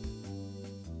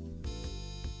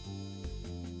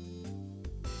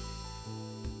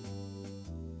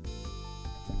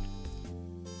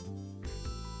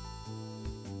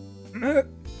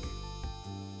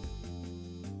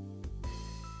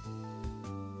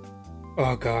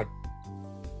 Oh, God.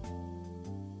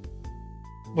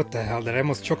 What the hell? Did I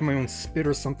almost choke on my own spit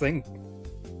or something?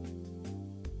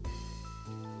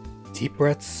 Deep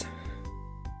breaths.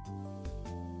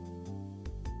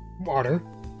 Water.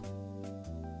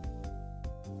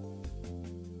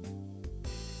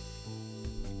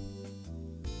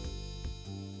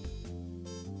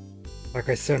 Like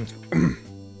I said,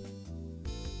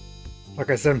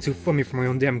 I'm too funny for my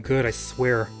own damn good, I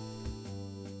swear.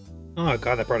 Oh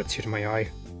god, that brought a tear to my eye.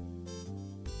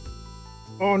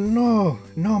 Oh no!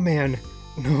 No, man!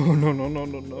 No, no, no, no,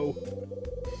 no, no.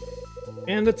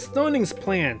 And that's Stunning's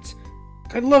plant!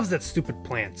 I love that stupid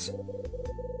plant!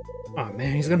 Oh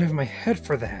man, he's gonna have my head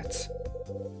for that.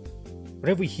 What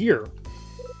have we here?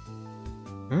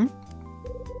 Hmm?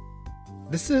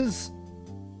 This is...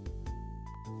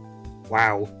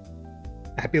 Wow.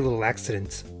 Happy little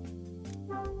accident.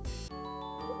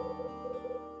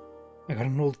 I got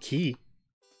an old key.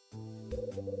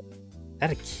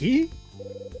 That a key?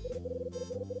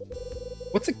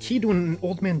 What's a key to an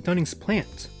old man Dunning's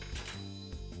plant?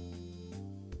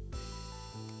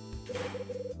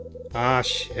 Ah,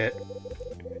 shit.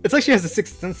 It's like she has a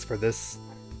sixth sense for this.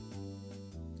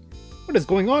 What is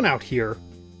going on out here?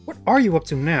 What are you up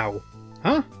to now?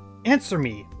 Huh? Answer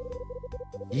me!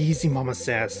 Easy, Mama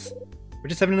Sass. We're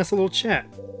just having a nice little chat.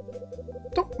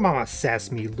 Don't Mama Sass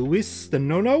me, Louis, the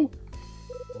no-no.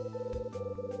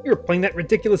 You were playing that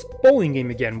ridiculous bowling game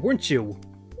again, weren't you?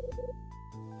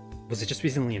 Was it just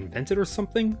recently invented or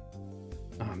something?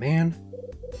 Aw, man.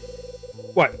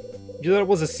 What? You thought it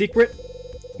was a secret?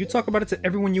 You talk about it to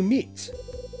everyone you meet.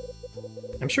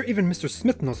 I'm sure even Mr.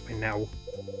 Smith knows by now.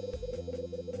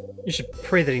 You should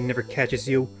pray that he never catches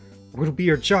you, or it'll be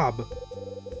your job.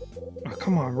 Oh,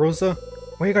 come on, Rosa.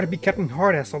 Why you gotta be Captain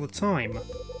Hardass all the time?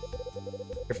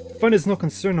 Your fun is no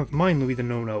concern of mine, Louis the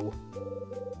No-No.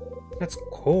 That's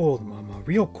cold, Mama.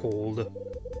 Real cold.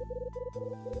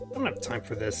 I don't have time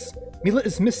for this. Mila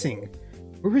is missing.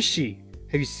 Where is she?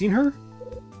 Have you seen her?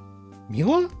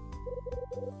 Mila?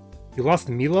 You lost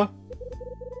Mila?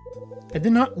 I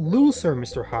did not lose her,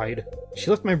 Mr. Hyde. She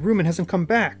left my room and hasn't come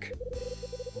back.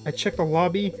 I checked the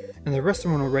lobby and the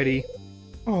restaurant already.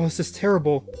 Oh, this is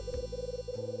terrible.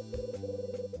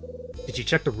 Did you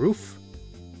check the roof?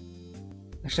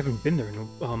 Actually, I haven't been there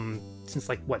in, since,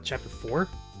 like, what, chapter 4?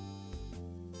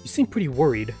 You seem pretty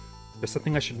worried. There's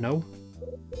something I should know?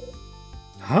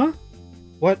 Huh?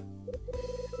 What?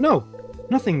 No,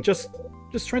 nothing, just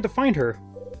trying to find her.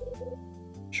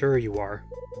 Sure you are.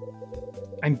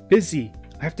 I'm busy.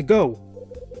 I have to go.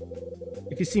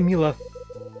 If you see Mila,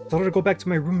 tell her to go back to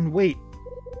my room and wait.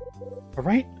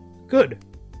 Alright? Good.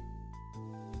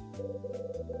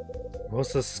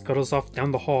 Rosa scuttles off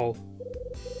down the hall.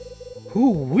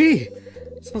 Hoo-wee!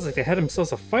 Sounds like they had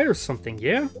themselves a fight or something,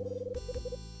 yeah?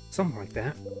 Something like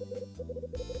that.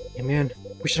 Hey man,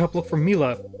 we should help look for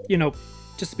Mila. You know,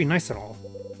 just to be nice and all.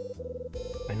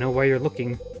 I know why you're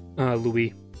looking,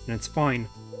 Louis, and it's fine.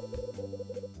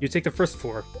 You take the first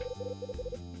floor.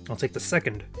 I'll take the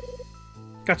second.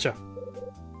 Gotcha.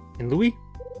 And Louis?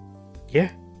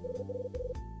 Yeah?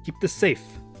 Keep this safe.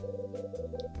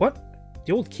 What?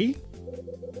 The old key?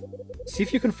 See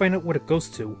if you can find out what it goes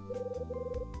to.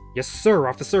 Yes, sir,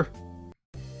 officer.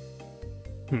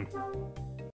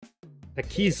 That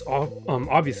key's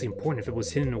obviously important if it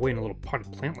was hidden away in a little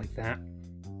potted plant like that.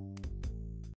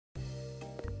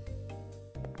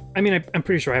 I mean, I'm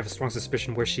pretty sure I have a strong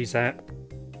suspicion where she's at.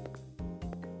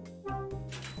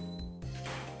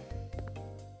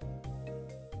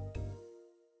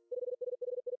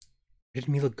 Where did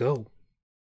Mila go?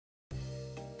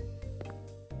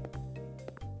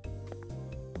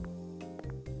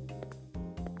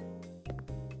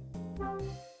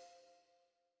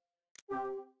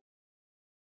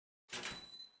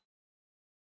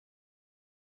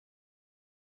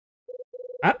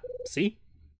 Ah, see?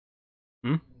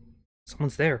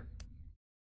 Someone's there.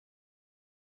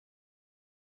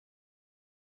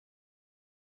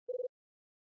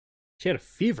 She had a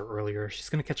fever earlier. She's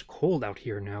gonna catch a cold out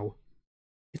here now.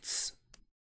 It's...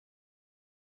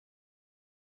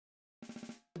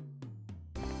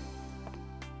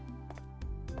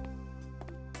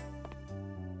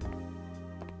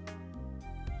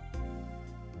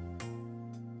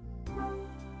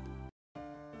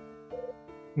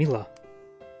 Mila.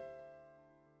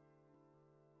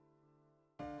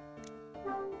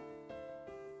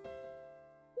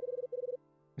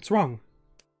 What's wrong?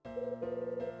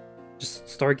 Just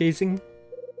stargazing?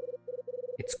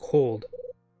 It's cold,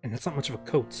 and that's not much of a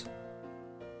coat.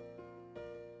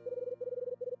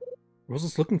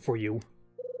 Rosa's looking for you.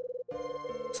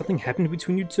 Something happened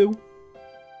between you two?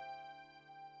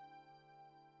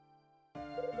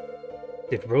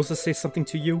 Did Rosa say something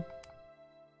to you?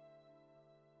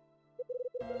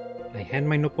 I hand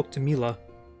my notebook to Mila.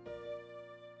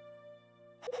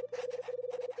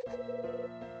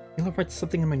 Mila writes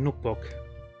something in my notebook.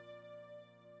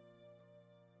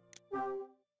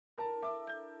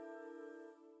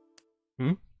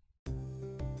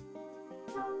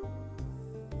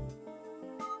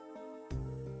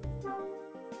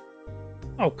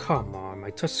 Oh, come on. My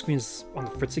touchscreen's on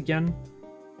the fritz again.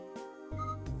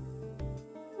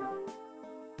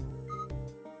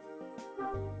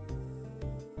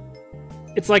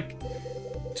 It's like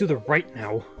to the right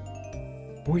now.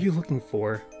 What are you looking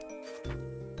for?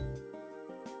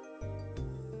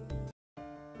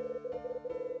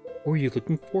 What are you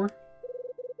looking for?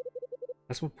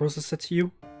 That's what Rosa said to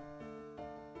you?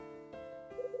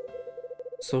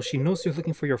 So she knows you're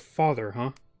looking for your father,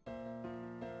 huh?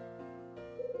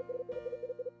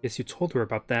 Yes, you told her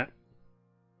about that.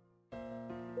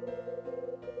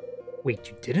 Wait,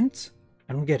 you didn't?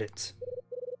 I don't get it.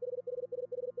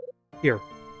 Here,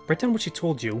 write down what she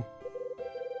told you.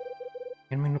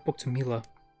 Hand my notebook to Mila.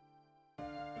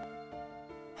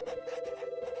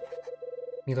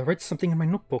 Mila, write something in my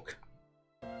notebook.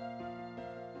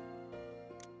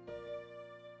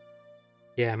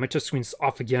 Yeah, my touchscreen's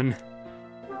off again.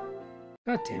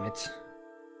 God damn it.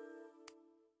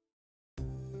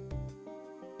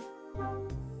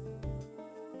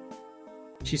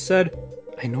 She said,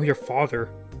 I know your father.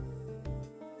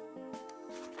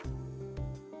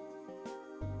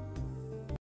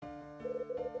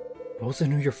 Rosa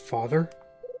knew your father?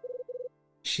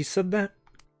 She said that?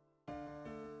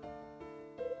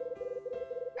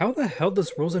 How the hell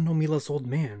does Rosa know Mila's old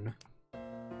man?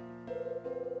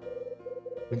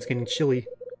 Wind's getting chilly,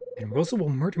 and Rosa will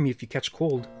murder me if you catch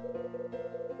cold.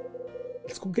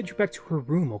 Let's go get you back to her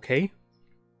room, okay?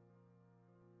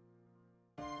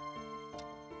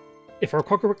 If I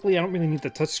recall correctly, I don't really need the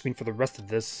touchscreen for the rest of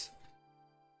this.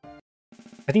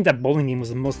 I think that bowling game was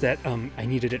the most that I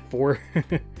needed it for.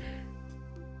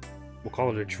 We'll call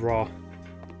it a draw.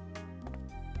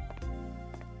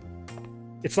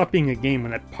 It stopped being a game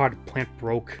when that potted plant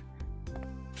broke.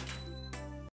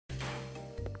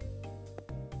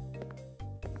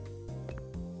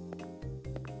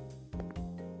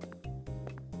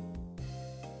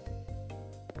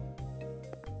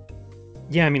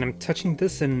 Yeah, I mean, I'm touching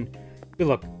this and... Hey,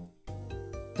 look.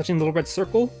 Touching the little red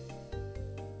circle?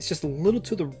 It's just a little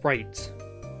to the right.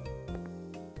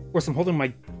 Of course, I'm holding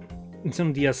my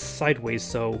Nintendo DS sideways,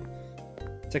 so...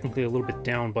 technically a little bit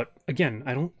down, but again,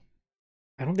 I don't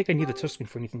think I need the touchscreen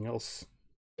for anything else.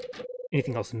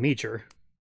 Anything else major.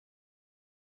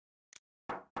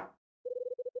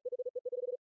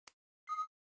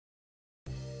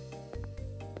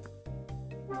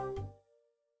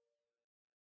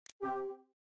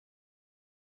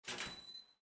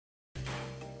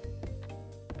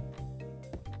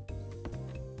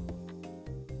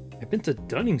 I've been to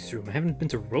Dunning's room. I haven't been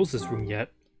to Rose's room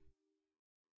yet.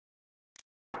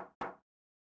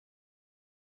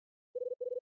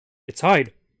 It's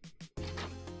Hyde.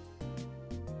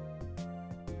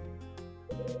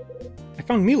 I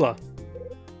found Mila.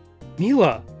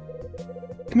 Mila!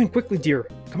 Come in quickly, dear.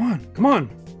 Come on, come on!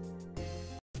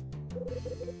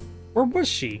 Where was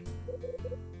she?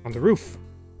 On the roof.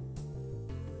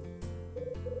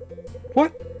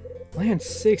 What? Land's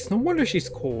sakes, no wonder she's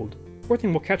cold. Poor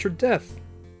thing will catch her death.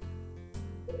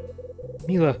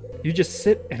 Mila, you just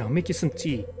sit and I'll make you some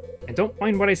tea. And don't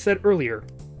mind what I said earlier.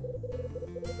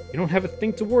 You don't have a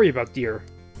thing to worry about, dear.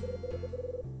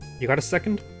 You got a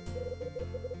second?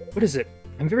 What is it?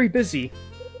 I'm very busy.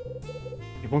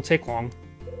 It won't take long.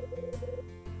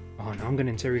 Oh, now I'm gonna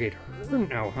interrogate her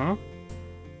now, huh?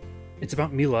 It's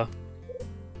about Mila.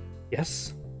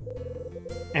 Yes?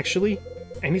 Actually,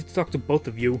 I need to talk to both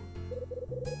of you.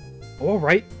 Oh,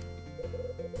 alright.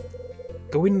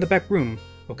 Go in the back room,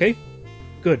 okay?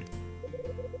 Good.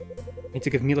 I need to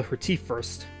give Mila her tea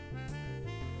first.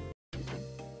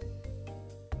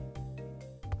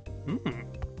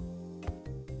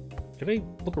 Did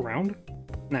I look around?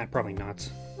 Nah, probably not.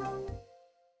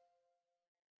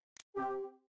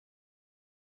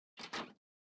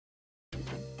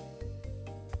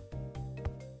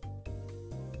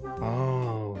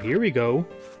 Oh, here we go.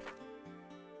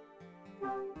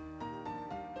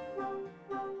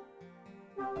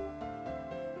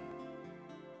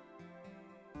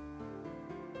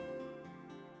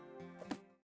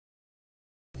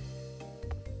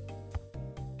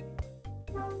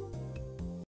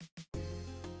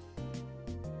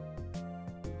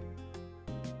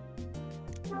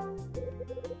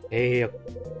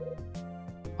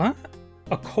 What?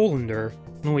 A colander?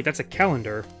 No, wait, that's a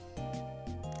calendar.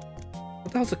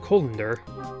 What the hell's a colander?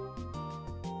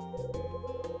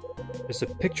 There's a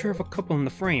picture of a couple in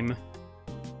the frame.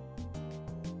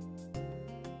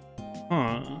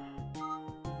 Huh.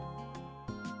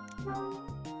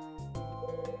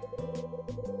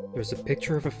 There's a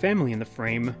picture of a family in the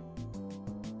frame.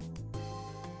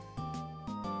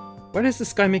 Why does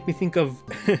this guy make me think of...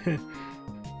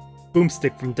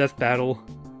 Boomstick from Death Battle?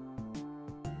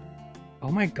 Oh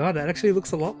my god, that actually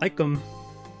looks a lot like him.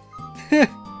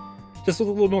 Just with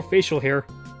a little more facial hair.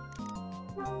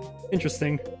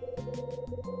 Interesting.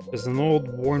 There's an old,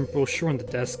 worn brochure on the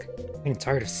desk. I'm getting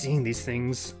tired of seeing these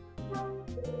things.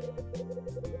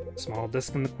 Small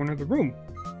desk in the corner of the room.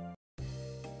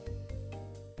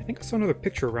 I think I saw another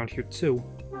picture around here, too.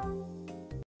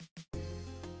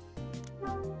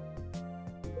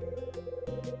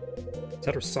 Is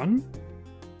that her son?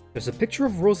 There's a picture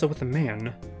of Rosa with a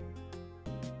man.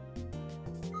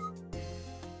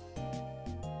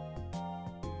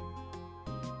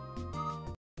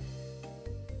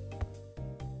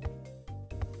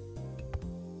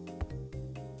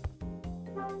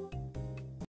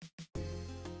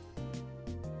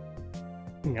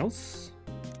 Anything else?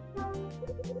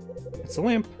 It's a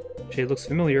lamp. Shade looks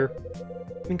familiar.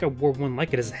 I think I wore one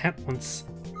like it as a hat once.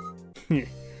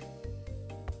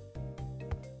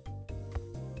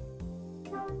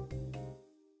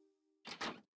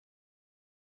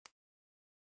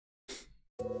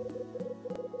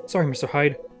 Sorry, Mr.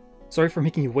 Hyde. Sorry for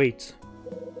making you wait.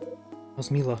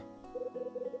 How's Mila?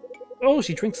 Oh,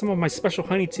 she drank some of my special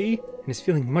honey tea and is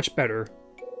feeling much better.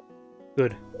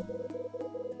 Good.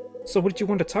 So what did you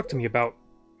want to talk to me about?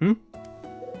 Hmm?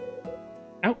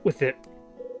 Out with it.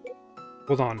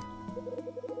 Hold on.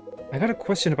 I got a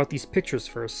question about these pictures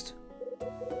first.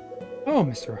 Oh,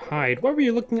 Mr. Hyde, why were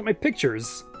you looking at my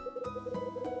pictures?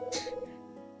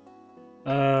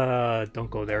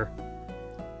 Don't go there.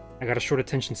 I got a short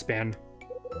attention span.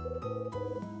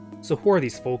 So who are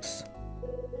these folks?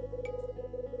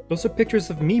 Those are pictures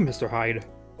of me, Mr. Hyde.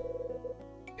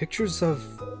 Pictures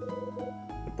of...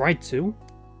 the bride, too?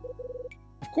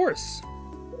 Of course.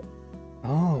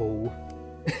 Oh.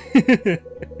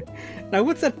 Now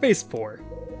what's that face for?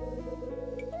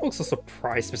 Don't look so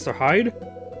surprised, Mr. Hyde.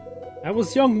 I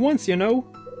was young once, you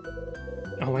know.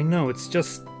 Oh, I know, it's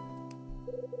just...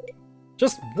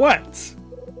 Just what?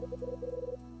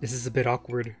 This is a bit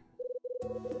awkward.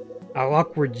 I'll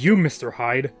awkward you, Mr.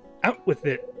 Hyde. Out with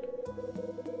it.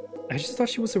 I just thought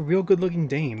she was a real good-looking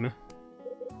dame.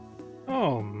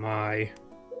 Oh my.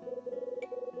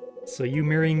 So you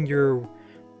marrying your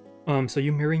one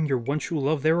true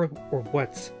love there, or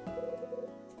what?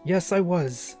 Yes, I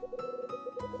was.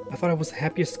 I thought I was the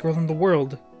happiest girl in the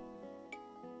world.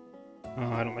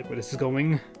 Oh, I don't like where this is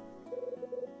going.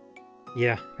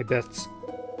 Yeah, I bet.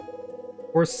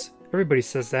 Of course, everybody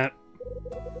says that.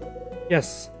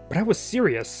 Yes, but I was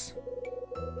serious.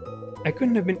 I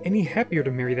couldn't have been any happier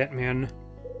to marry that man.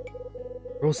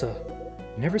 Rosa,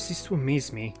 you never cease to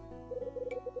amaze me.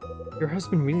 Your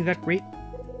husband really that great?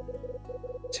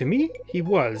 To me, he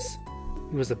was.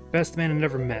 He was the best man I'd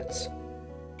ever met.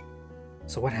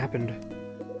 So what happened?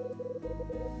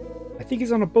 I think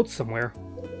he's on a boat somewhere.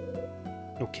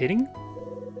 No kidding?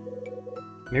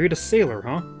 Married a sailor,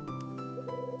 huh?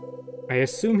 I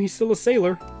assume he's still a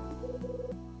sailor.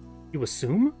 You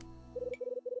assume?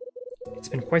 It's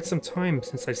been quite some time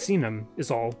since I've seen him,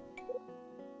 is all.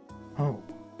 Oh.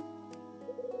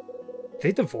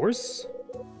 They divorce?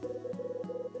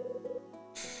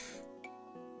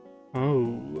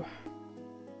 Oh.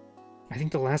 I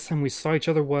think the last time we saw each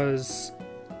other was...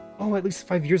 Oh, at least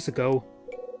 5 years ago.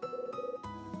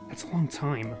 That's a long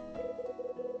time.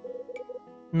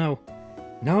 No.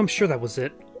 Now I'm sure that was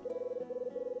it.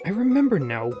 I remember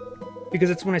now, because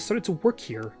it's when I started to work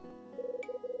here.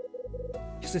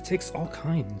 Because it takes all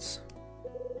kinds.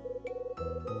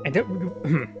 I doubt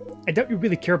you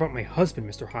really care about my husband,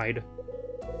 Mr. Hyde.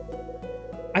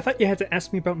 I thought you had to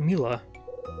ask me about Mila.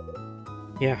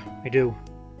 Yeah, I do.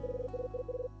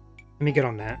 Let me get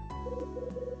on that.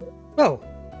 Well,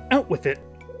 out with it!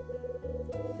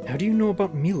 How do you know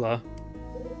about Mila?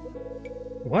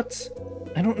 What?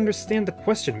 I don't understand the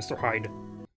question, Mr. Hyde.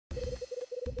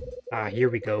 Ah, here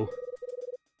we go.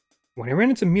 When I ran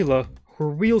into Mila, her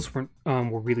wheels were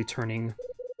really turning.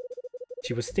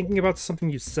 She was thinking about something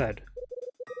you said.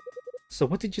 So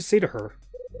what did you say to her?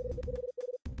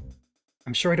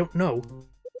 I'm sure I don't know.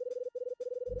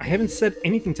 I haven't said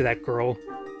anything to that girl.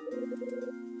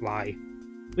 Lie.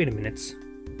 Wait a minute.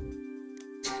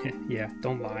 Yeah,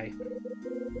 don't lie.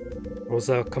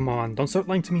 Rosa, come on, don't start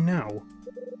lying to me now.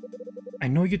 I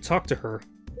know you talked to her.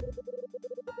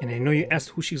 And I know you asked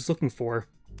who she's looking for.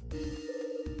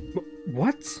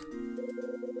 What?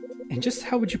 And just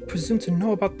how would you presume to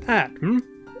know about that, hmm?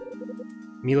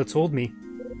 Mila told me.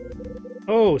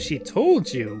 Oh, she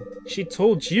told you? She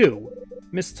told you?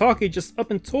 Miss Taki just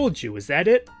up and told you, is that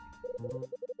it?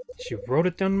 She wrote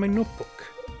it down in my notebook.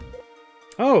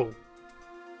 Oh.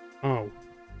 Oh.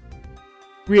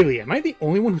 Really, am I the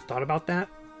only one who thought about that?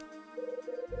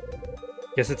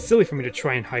 Guess it's silly for me to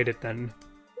try and hide it then.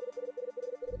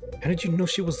 How did you know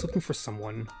she was looking for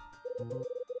someone?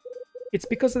 It's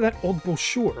because of that old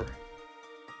brochure.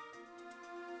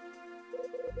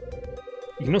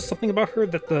 You know something about her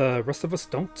that the rest of us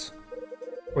don't?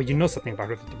 Or you know something about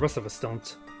her that the rest of us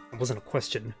don't? It wasn't a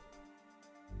question.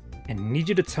 And I need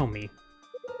you to tell me.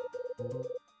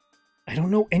 I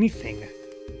don't know anything.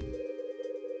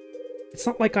 It's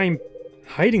not like I'm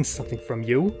hiding something from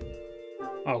you.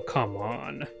 Oh, come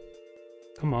on.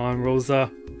 Come on,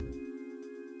 Rosa.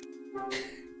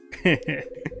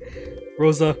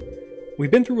 Rosa,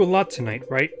 we've been through a lot tonight,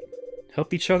 right?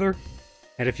 Helped each other?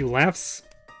 Had a few laughs?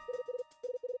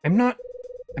 I'm not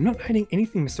hiding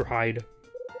anything, Mr. Hyde.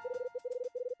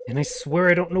 And I swear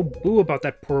I don't know boo about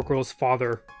that poor girl's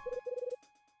father.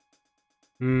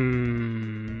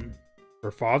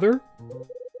 Her father?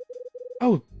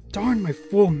 Oh, darn my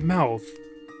full mouth.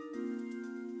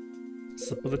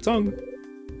 Slip of the tongue.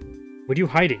 What are you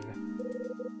hiding?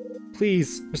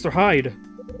 Please, Mr. Hyde.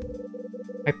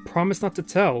 I promise not to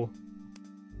tell.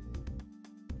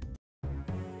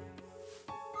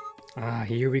 Ah,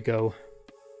 here we go.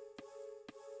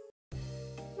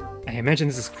 I imagine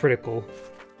this is critical.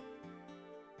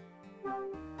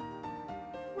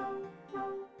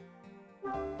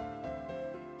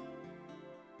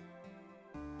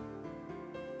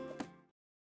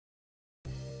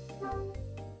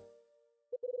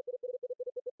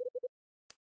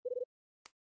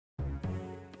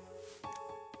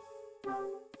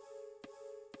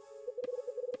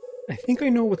 I think I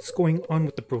know what's going on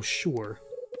with the brochure.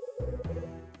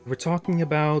 We're talking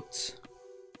about...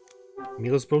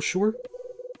 Mila's brochure?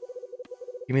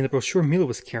 You mean the brochure Mila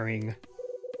was carrying?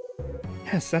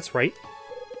 Yes, that's right.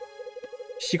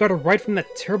 She got a ride from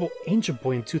that terrible angel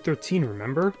boy in 213,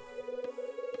 remember?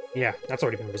 Yeah, that's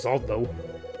already been resolved, though.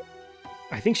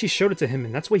 I think she showed it to him,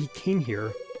 and that's why he came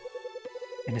here.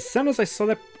 And as soon as I saw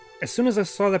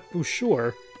that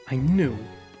brochure, I knew.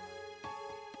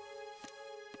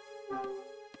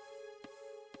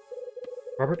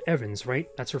 Robert Evans, right?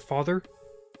 That's her father?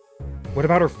 What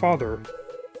about her father?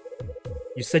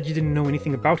 You said you didn't know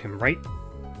anything about him, right?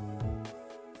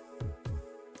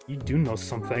 You do know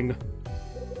something.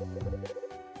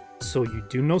 So you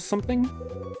do know something?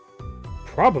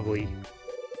 Probably.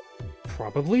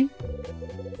 Probably?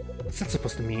 What's that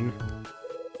supposed to mean?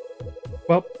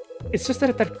 Well, it's just that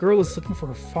if that girl is looking for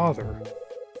her father,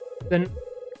 then,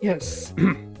 yes,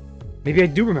 maybe I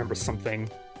do remember something.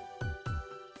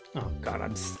 Oh god,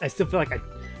 I still feel like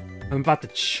I'm about to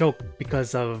choke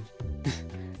because of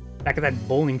back at that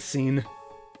bowling scene.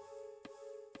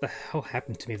 What the hell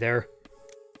happened to me there?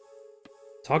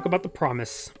 Talk about the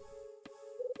promise.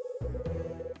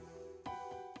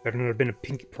 Better not have been a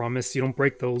pinky promise. You don't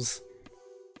break those.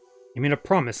 You made a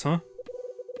promise, huh?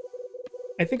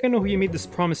 I think I know who you made this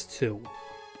promise to.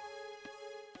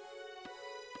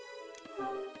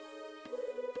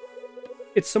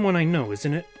 It's someone I know,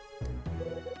 isn't it?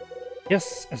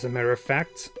 Yes, as a matter of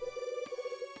fact.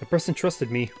 The person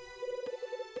trusted me.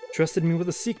 Trusted me with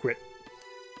a secret.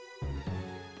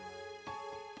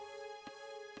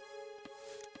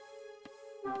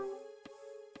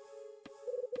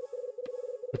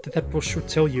 What did that brochure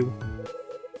tell you?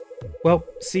 Well,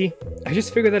 see, I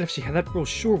just figured that if she had that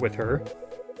brochure with her,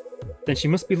 then she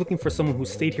must be looking for someone who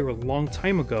stayed here a long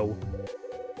time ago.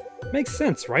 Makes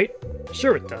sense, right?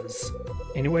 Sure it does.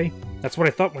 Anyway, that's what I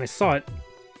thought when I saw it.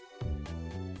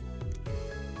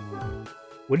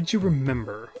 What did you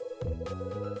remember?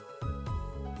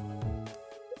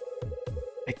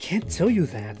 I can't tell you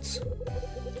that.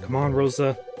 Come on,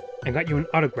 Rosa. I got you an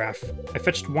autograph. I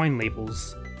fetched wine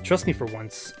labels. Trust me for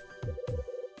once.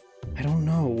 I don't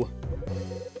know.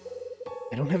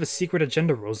 I don't have a secret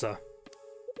agenda, Rosa.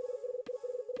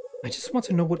 I just want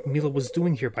to know what Mila was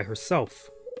doing here by herself.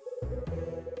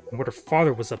 And what her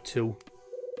father was up to.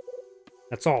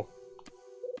 That's all.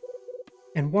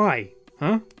 And why,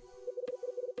 huh?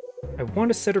 I want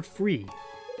to set her free.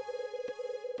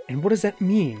 And what does that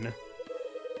mean?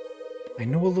 I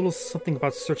know a little something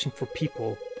about searching for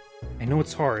people. I know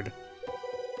it's hard.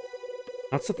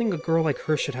 Not something a girl like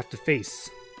her should have to face.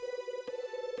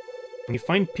 When you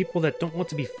find people that don't want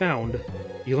to be found,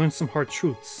 you learn some hard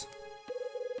truths.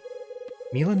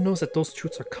 Mila knows that those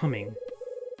truths are coming,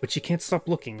 but she can't stop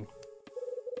looking.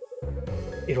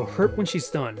 It'll hurt when she's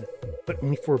done, but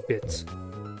only for a bit.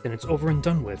 Then it's over and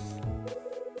done with.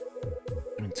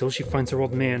 But until she finds her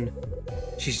old man,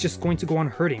 she's just going to go on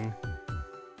hurting.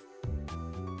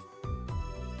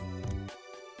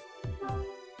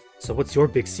 So what's your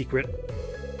big secret?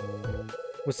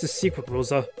 What's the secret,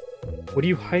 Rosa? What are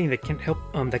you hiding that can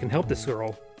help this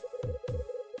girl?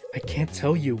 I can't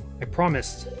tell you. I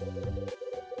promised.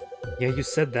 Yeah, you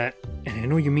said that, and I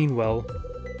know you mean well.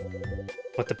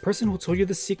 But the person who told you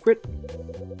the secret,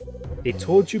 they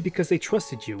told you because they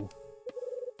trusted you.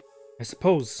 I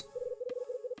suppose.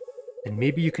 And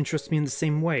maybe you can trust me in the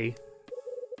same way.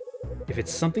 If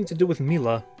it's something to do with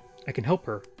Mila, I can help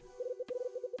her.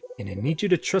 And I need you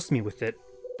to trust me with it.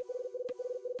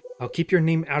 I'll keep your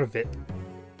name out of it.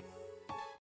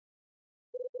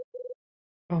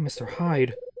 Oh, Mr.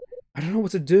 Hyde. I don't know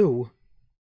what to do.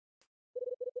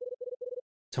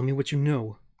 Tell me what you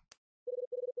know.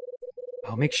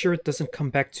 I'll make sure it doesn't come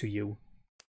back to you.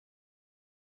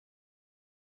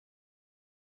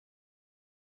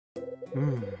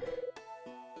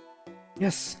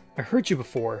 Yes, I heard you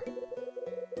before.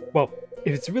 Well,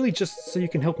 if it's really just so you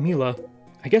can help Mila,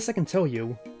 I guess I can tell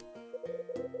you.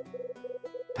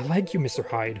 I like you, Mr.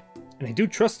 Hyde, and I do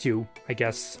trust you, I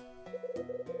guess.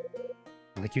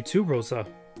 I like you too, Rosa.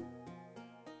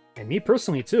 And me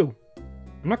personally, too.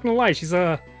 I'm not gonna lie, she's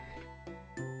a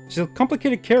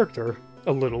complicated character,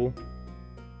 a little.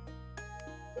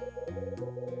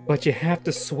 But you have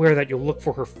to swear that you'll look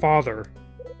for her father.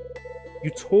 You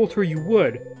told her you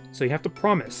would, so you have to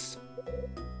promise.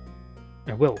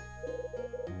 I will.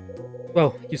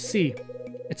 Well, you see,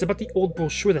 it's about the old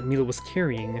brochure that Mila was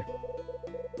carrying.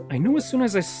 I knew as soon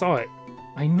as I saw it.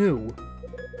 I knew.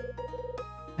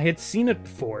 I had seen it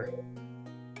before.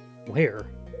 Where?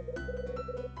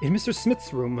 In Mr.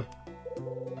 Smith's room.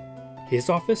 His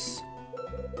office?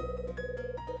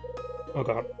 Oh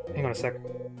god, hang on a sec.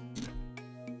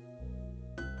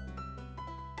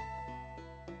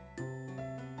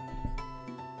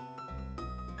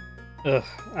 Ugh,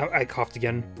 I coughed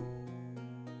again.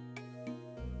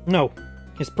 No,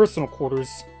 His personal quarters.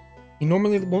 He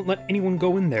normally won't let anyone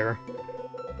go in there.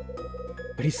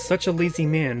 But he's such a lazy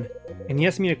man, and he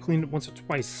asked me to clean it once or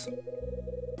twice.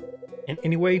 And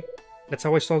anyway, that's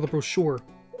how I saw the brochure.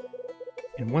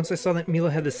 And once I saw that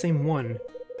Mila had the same one,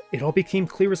 it all became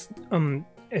clear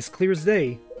as clear as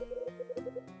day.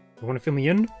 You want to fill me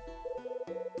in?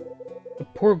 The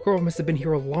poor girl must have been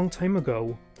here a long time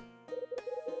ago.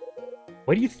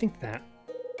 Why do you think that?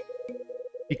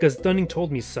 Because Dunning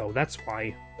told me so, that's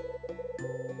why.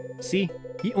 See,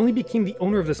 he only became the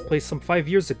owner of this place some 5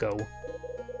 years ago.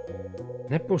 And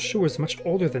that brochure is much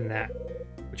older than that,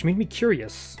 which made me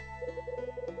curious.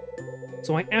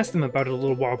 So I asked him about it a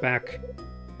little while back,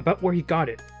 about where he got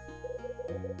it.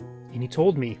 And he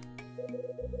told me.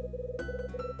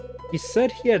 He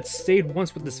said he had stayed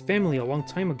once with his family a long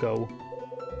time ago.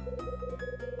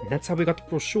 And that's how we got the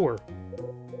brochure.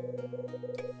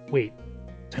 Wait,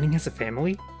 Dunning has a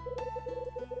family?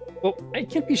 Well, I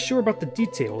can't be sure about the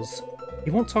details.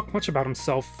 He won't talk much about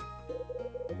himself.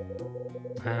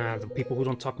 The people who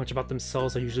don't talk much about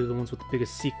themselves are usually the ones with the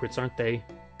biggest secrets, aren't they?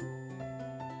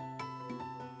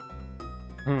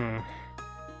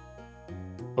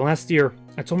 But last year,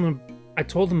 I told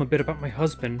him a bit about my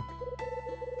husband.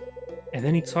 And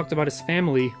then he talked about his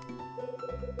family.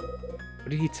 What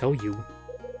did he tell you?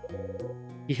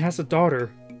 He has a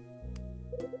daughter.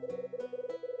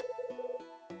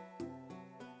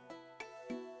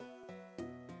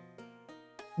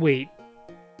 Wait,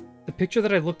 the picture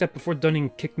that I looked at before Dunning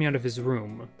kicked me out of his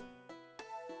room.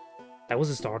 That was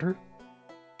his daughter?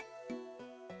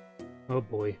 Oh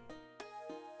boy.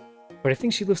 But I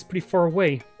think she lives pretty far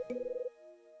away.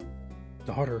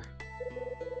 Daughter.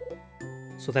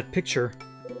 So that picture...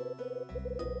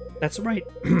 That's right.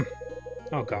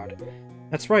 Oh god.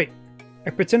 That's right. I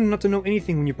pretended not to know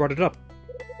anything when you brought it up.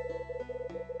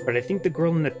 But I think the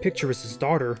girl in that picture is his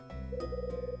daughter.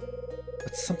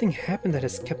 But something happened that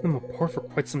has kept them apart for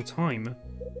quite some time.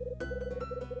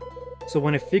 So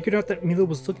when I figured out that Mila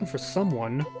was looking for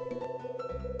someone,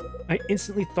 I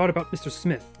instantly thought about Mr.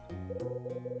 Smith.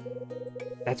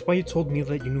 That's why you told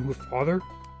Mila that you knew her father?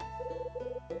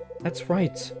 That's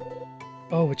right.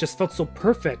 Oh, it just felt so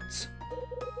perfect.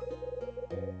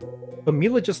 But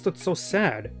Mila just looked so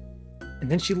sad. And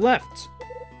then she left.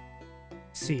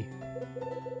 See.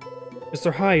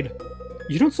 Mr. Hyde,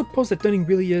 you don't suppose that Dunning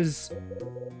really is...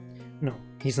 No,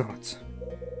 he's not.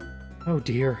 Oh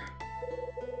dear.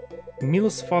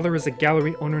 Mila's father is a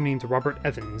gallery owner named Robert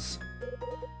Evans.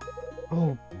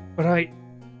 Oh, but I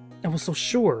was so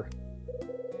sure.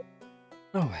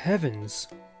 Oh heavens.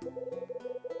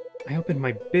 I opened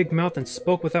my big mouth and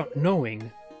spoke without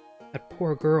knowing. That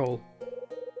poor girl.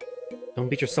 Don't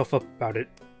beat yourself up about it.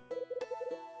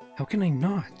 How can I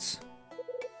not?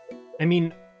 I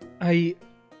mean,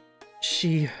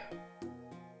 she...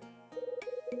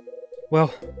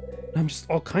 Well, I'm just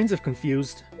all kinds of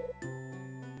confused.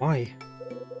 Why?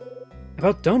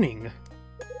 About Dunning.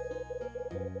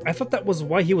 I thought that was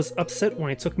why he was upset when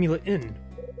I took Mila in.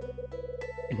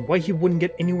 And why he wouldn't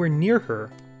get anywhere near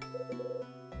her.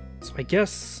 So I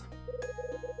guess...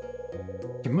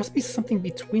 there must be something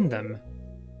between them.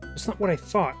 It's not what I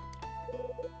thought.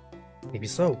 Maybe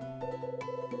so.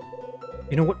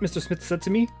 You know what Mr. Smith said to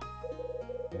me?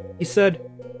 He said,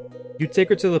 you take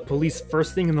her to the police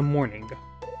first thing in the morning.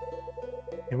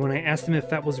 And when I asked him if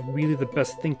that was really the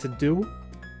best thing to do,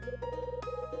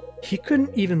 he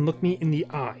couldn't even look me in the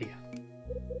eye.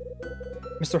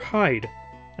 Mr. Hyde,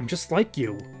 I'm just like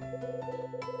you.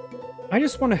 I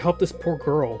just want to help this poor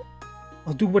girl.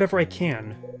 I'll do whatever I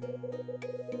can.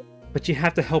 But you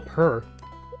have to help her.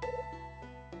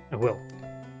 I will.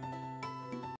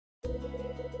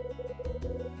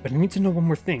 But I need to know one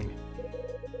more thing.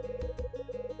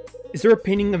 Is there a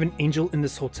painting of an angel in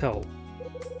this hotel?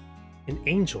 An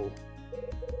angel?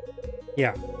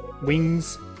 Yeah.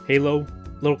 Wings, halo,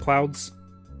 little clouds.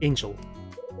 Angel.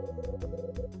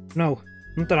 No,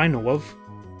 not that I know of.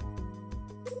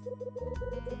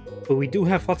 But we do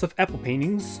have lots of apple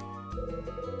paintings.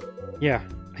 Yeah,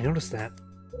 I noticed that.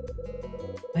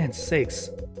 Land's sakes,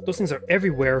 those things are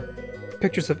everywhere.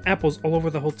 Pictures of apples all over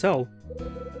the hotel.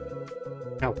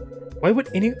 Now, why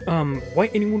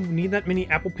anyone would need that many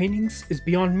apple paintings is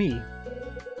beyond me.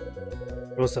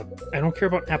 Rosa, I don't care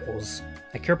about apples.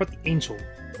 I care about the angel.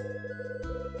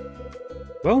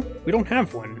 Well, we don't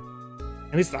have one.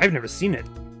 At least I've never seen it.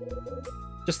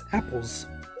 Just apples.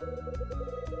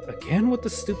 Again with the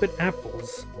stupid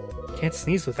apples. Can't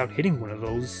sneeze without hitting one of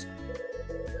those.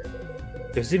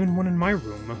 There's even one in my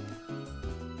room.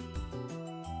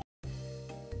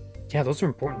 Yeah, those are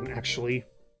important, actually.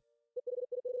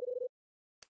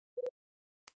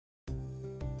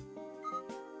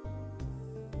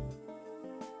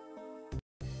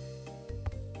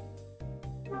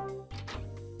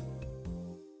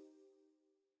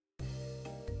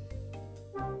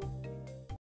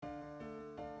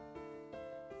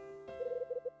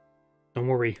 Don't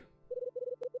worry.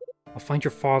 I'll find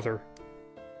your father.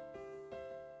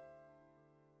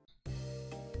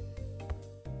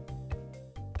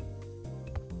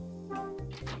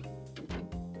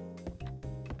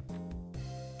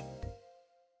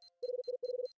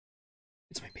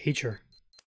 It's my pager.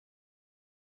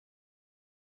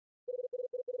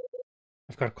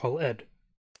 I've got to call Ed.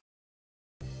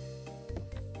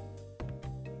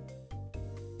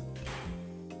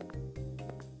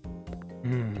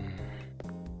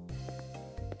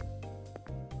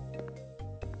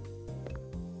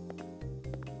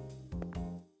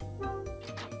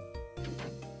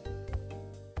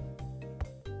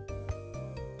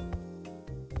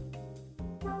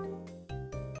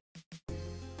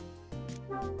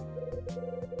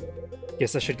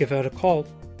 Guess I should give out a call.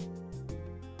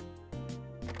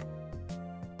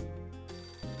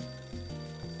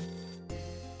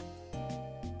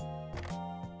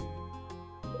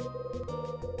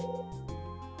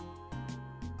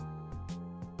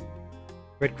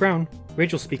 Red Crown,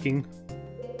 Rachel speaking.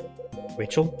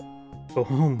 Rachel? Go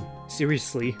home.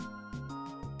 Seriously.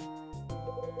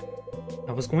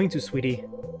 I was going to, sweetie,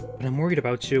 but I'm worried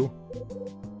about you.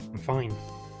 I'm fine.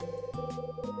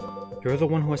 You're the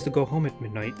one who has to go home at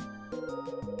midnight.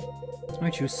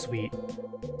 Aren't you sweet?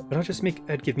 But I'll just make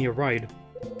Ed give me a ride.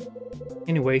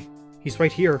 Anyway, he's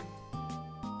right here.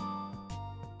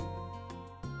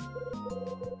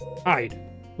 Hide.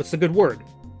 What's the good word?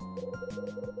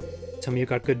 Tell me you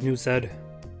got good news, Ed.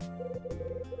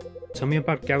 Tell me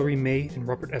about Gallery May and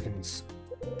Robert Evans.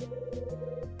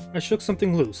 I shook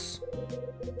something loose.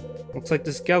 Looks like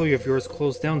this gallery of yours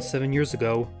closed down 7 years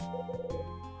ago.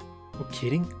 No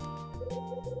kidding?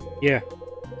 Yeah,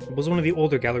 it was one of the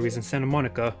older galleries in Santa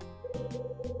Monica.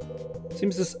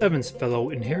 Seems this Evans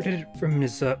fellow inherited it from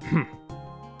his,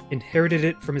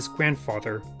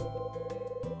 grandfather.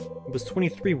 He was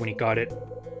 23 when he got it,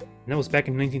 and that was back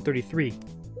in 1933.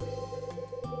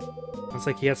 Sounds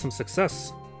like he had some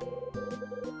success.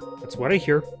 That's what I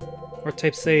hear. Our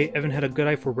types say Evan had a good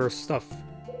eye for rare stuff.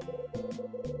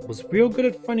 Was real good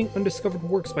at finding undiscovered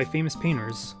works by famous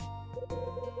painters.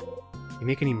 You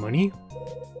make any money?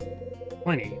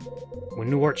 Plenty.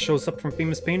 When new art shows up from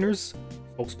famous painters,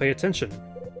 folks pay attention.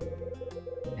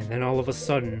 And then all of a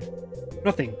sudden,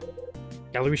 nothing.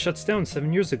 Gallery shuts down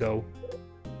 7 years ago.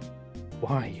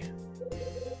 Why?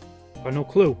 Got no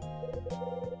clue.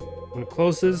 When it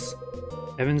closes,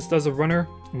 Evans does a runner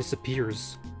and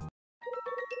disappears.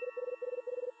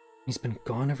 He's been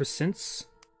gone ever since?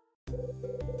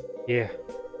 Yeah.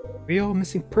 Real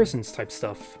missing persons type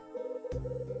stuff.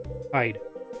 Hide.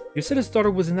 You said his daughter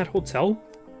was in that hotel?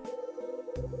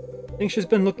 Think she's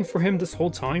been looking for him this whole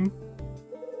time?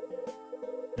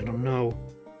 I don't know.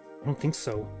 I don't think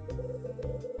so.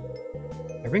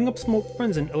 I ring up some old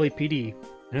friends in LAPD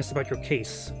and asked about your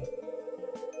case.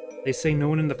 They say no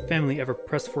one in the family ever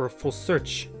pressed for a full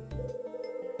search.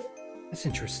 That's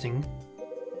interesting.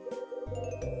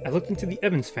 I looked into the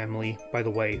Evans family, by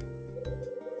the way.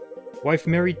 Wife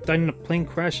Mary died in a plane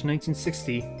crash in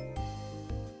 1960.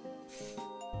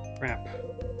 Crap.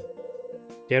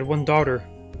 They had one daughter.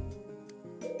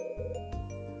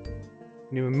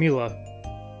 Named Mila.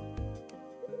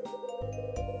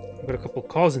 I've got a couple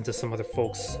calls into some other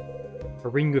folks.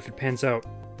 I'll ring you if it pans out.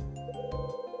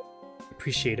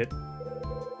 Appreciate it.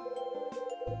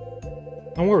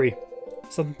 Don't worry.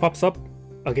 If something pops up,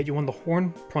 I'll get you on the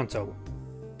horn pronto.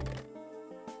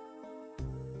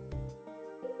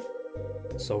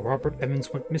 So Robert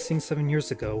Evans went missing 7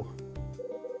 years ago.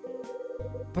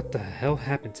 What the hell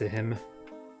happened to him?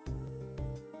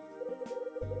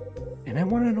 And I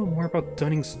want to know more about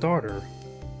Dunning's daughter.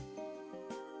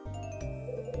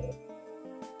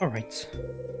 Alright.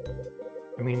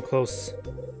 I mean, close.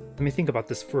 Let me think about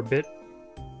this for a bit.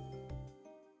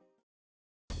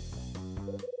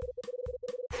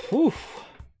 Whew.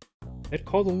 Ed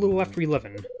called a little after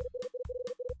 11.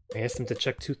 I asked him to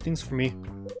check two things for me.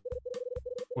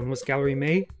 One was Gallery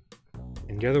May,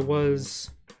 and the other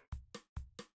was...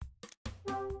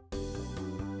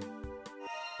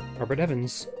 Robert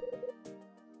Evans.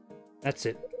 That's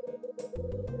it.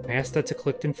 I asked Ed to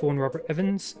collect info on Robert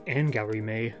Evans and Gallery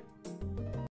May.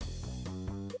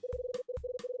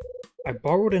 I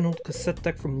borrowed an old cassette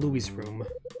deck from Louie's room,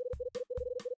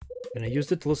 and I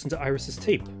used it to listen to Iris's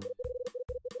tape.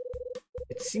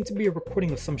 It seemed to be a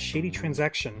recording of some shady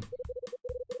transaction.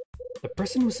 The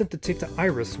person who sent the tape to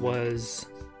Iris was...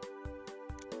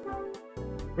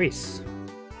 Grace.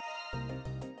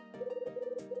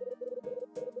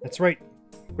 That's right.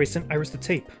 Grace sent Iris the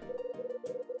tape.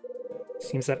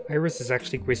 Seems that Iris is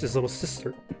actually Grace's little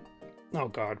sister. Oh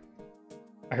god.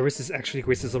 Iris is actually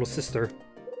Grace's little sister.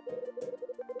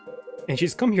 And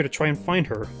she's come here to try and find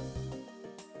her.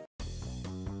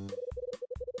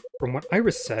 From what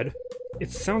Iris said,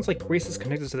 it sounds like Grace is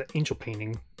connected to the angel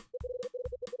painting.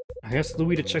 I asked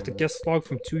Louis to check the guest log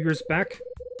from 2 years back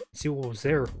and see what was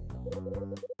there.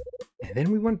 And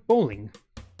then we went bowling.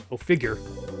 Go figure.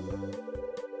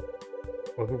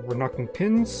 While we were knocking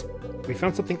pins, we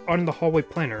found something odd in the hallway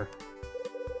planner.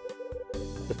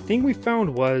 The thing we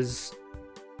found was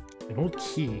an old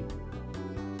key.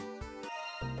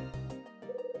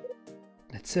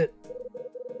 That's it.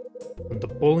 When the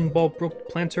bowling ball broke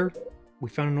the planter, we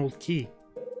found an old key.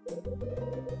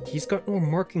 Key's got no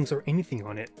markings or anything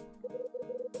on it.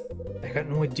 I got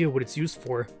no idea what it's used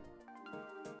for.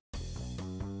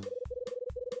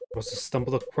 Rosa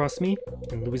stumbled across me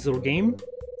in Louis' little game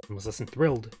and was less than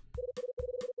thrilled.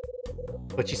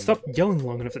 But she stopped yelling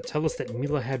long enough to tell us that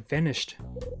Mila had vanished.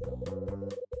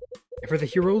 Ever the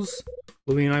heroes,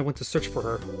 Louis and I went to search for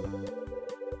her.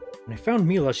 When I found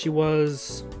Mila, she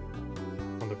was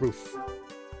on the roof.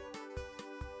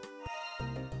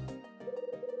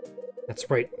 That's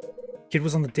right, kid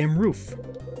was on the damn roof.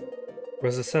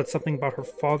 Rosa said something about her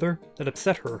father that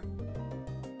upset her.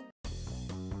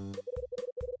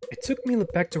 I took Mila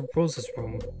back to Rosa's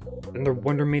room, then the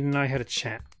Wonder Maiden and I had a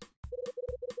chat.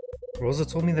 Rosa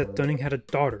told me that Dunning had a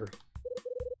daughter.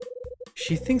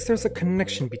 She thinks there's a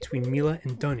connection between Mila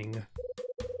and Dunning,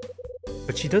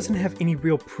 but she doesn't have any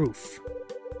real proof.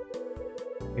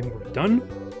 When we were done,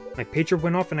 my pager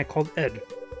went off and I called Ed.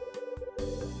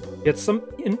 He had some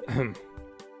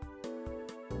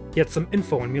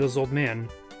info on Mila's old man,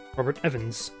 Robert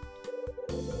Evans.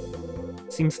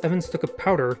 Seems Evans took a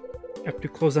powder after he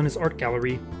closed down his art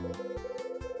gallery.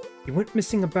 He went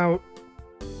missing about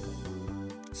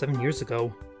 7 years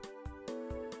ago.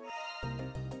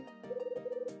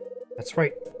 That's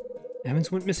right,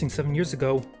 Evans went missing 7 years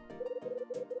ago.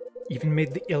 Even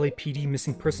made the LAPD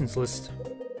missing persons list.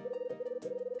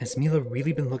 Has Mila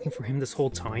really been looking for him this whole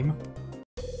time?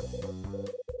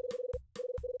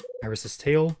 Iris'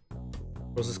 tale,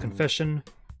 Rosa's confession,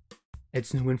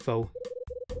 Ed's new info.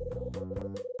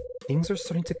 Things are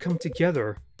starting to come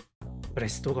together, but I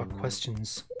still got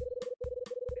questions.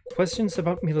 Questions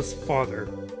about Mila's father,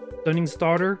 Dunning's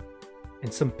daughter,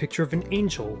 and some picture of an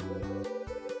angel.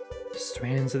 The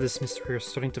strands of this mystery are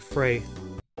starting to fray.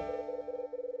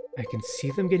 I can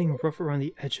see them getting rough around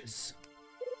the edges.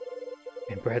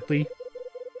 And Bradley,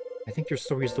 I think your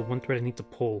story is the one thread I need to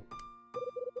pull.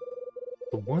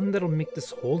 The one that'll make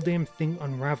this whole damn thing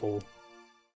unravel.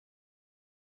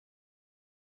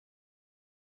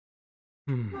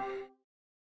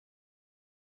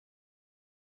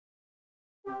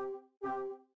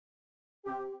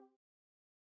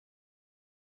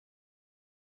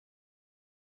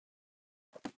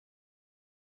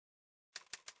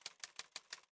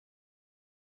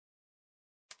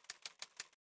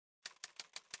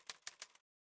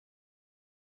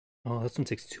 Oh, this one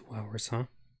takes 2 hours, huh?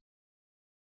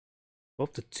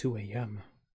 12 to 2 a.m.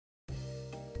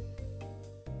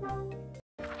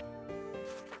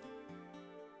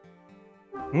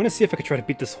 I'm gonna see if I can try to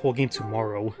beat this whole game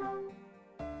tomorrow.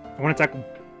 I want to tackle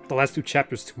the last 2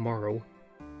 chapters tomorrow.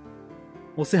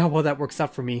 We'll see how well that works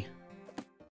out for me.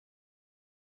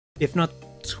 If not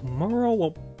tomorrow,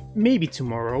 well, maybe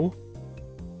tomorrow.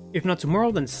 If not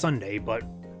tomorrow, then Sunday, but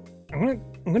I'm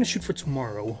gonna shoot for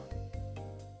tomorrow.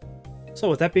 So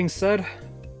with that being said,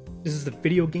 this is the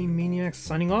TheVideoGameManiac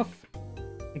signing off.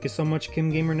 Thank you so much,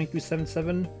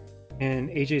 KimGamer9377 and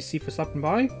AJC for stopping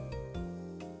by.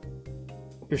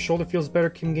 Hope your shoulder feels better,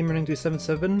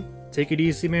 KimGamer9377. Take it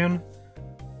easy, man.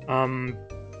 And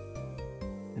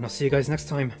I'll see you guys next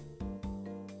time.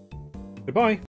 Goodbye.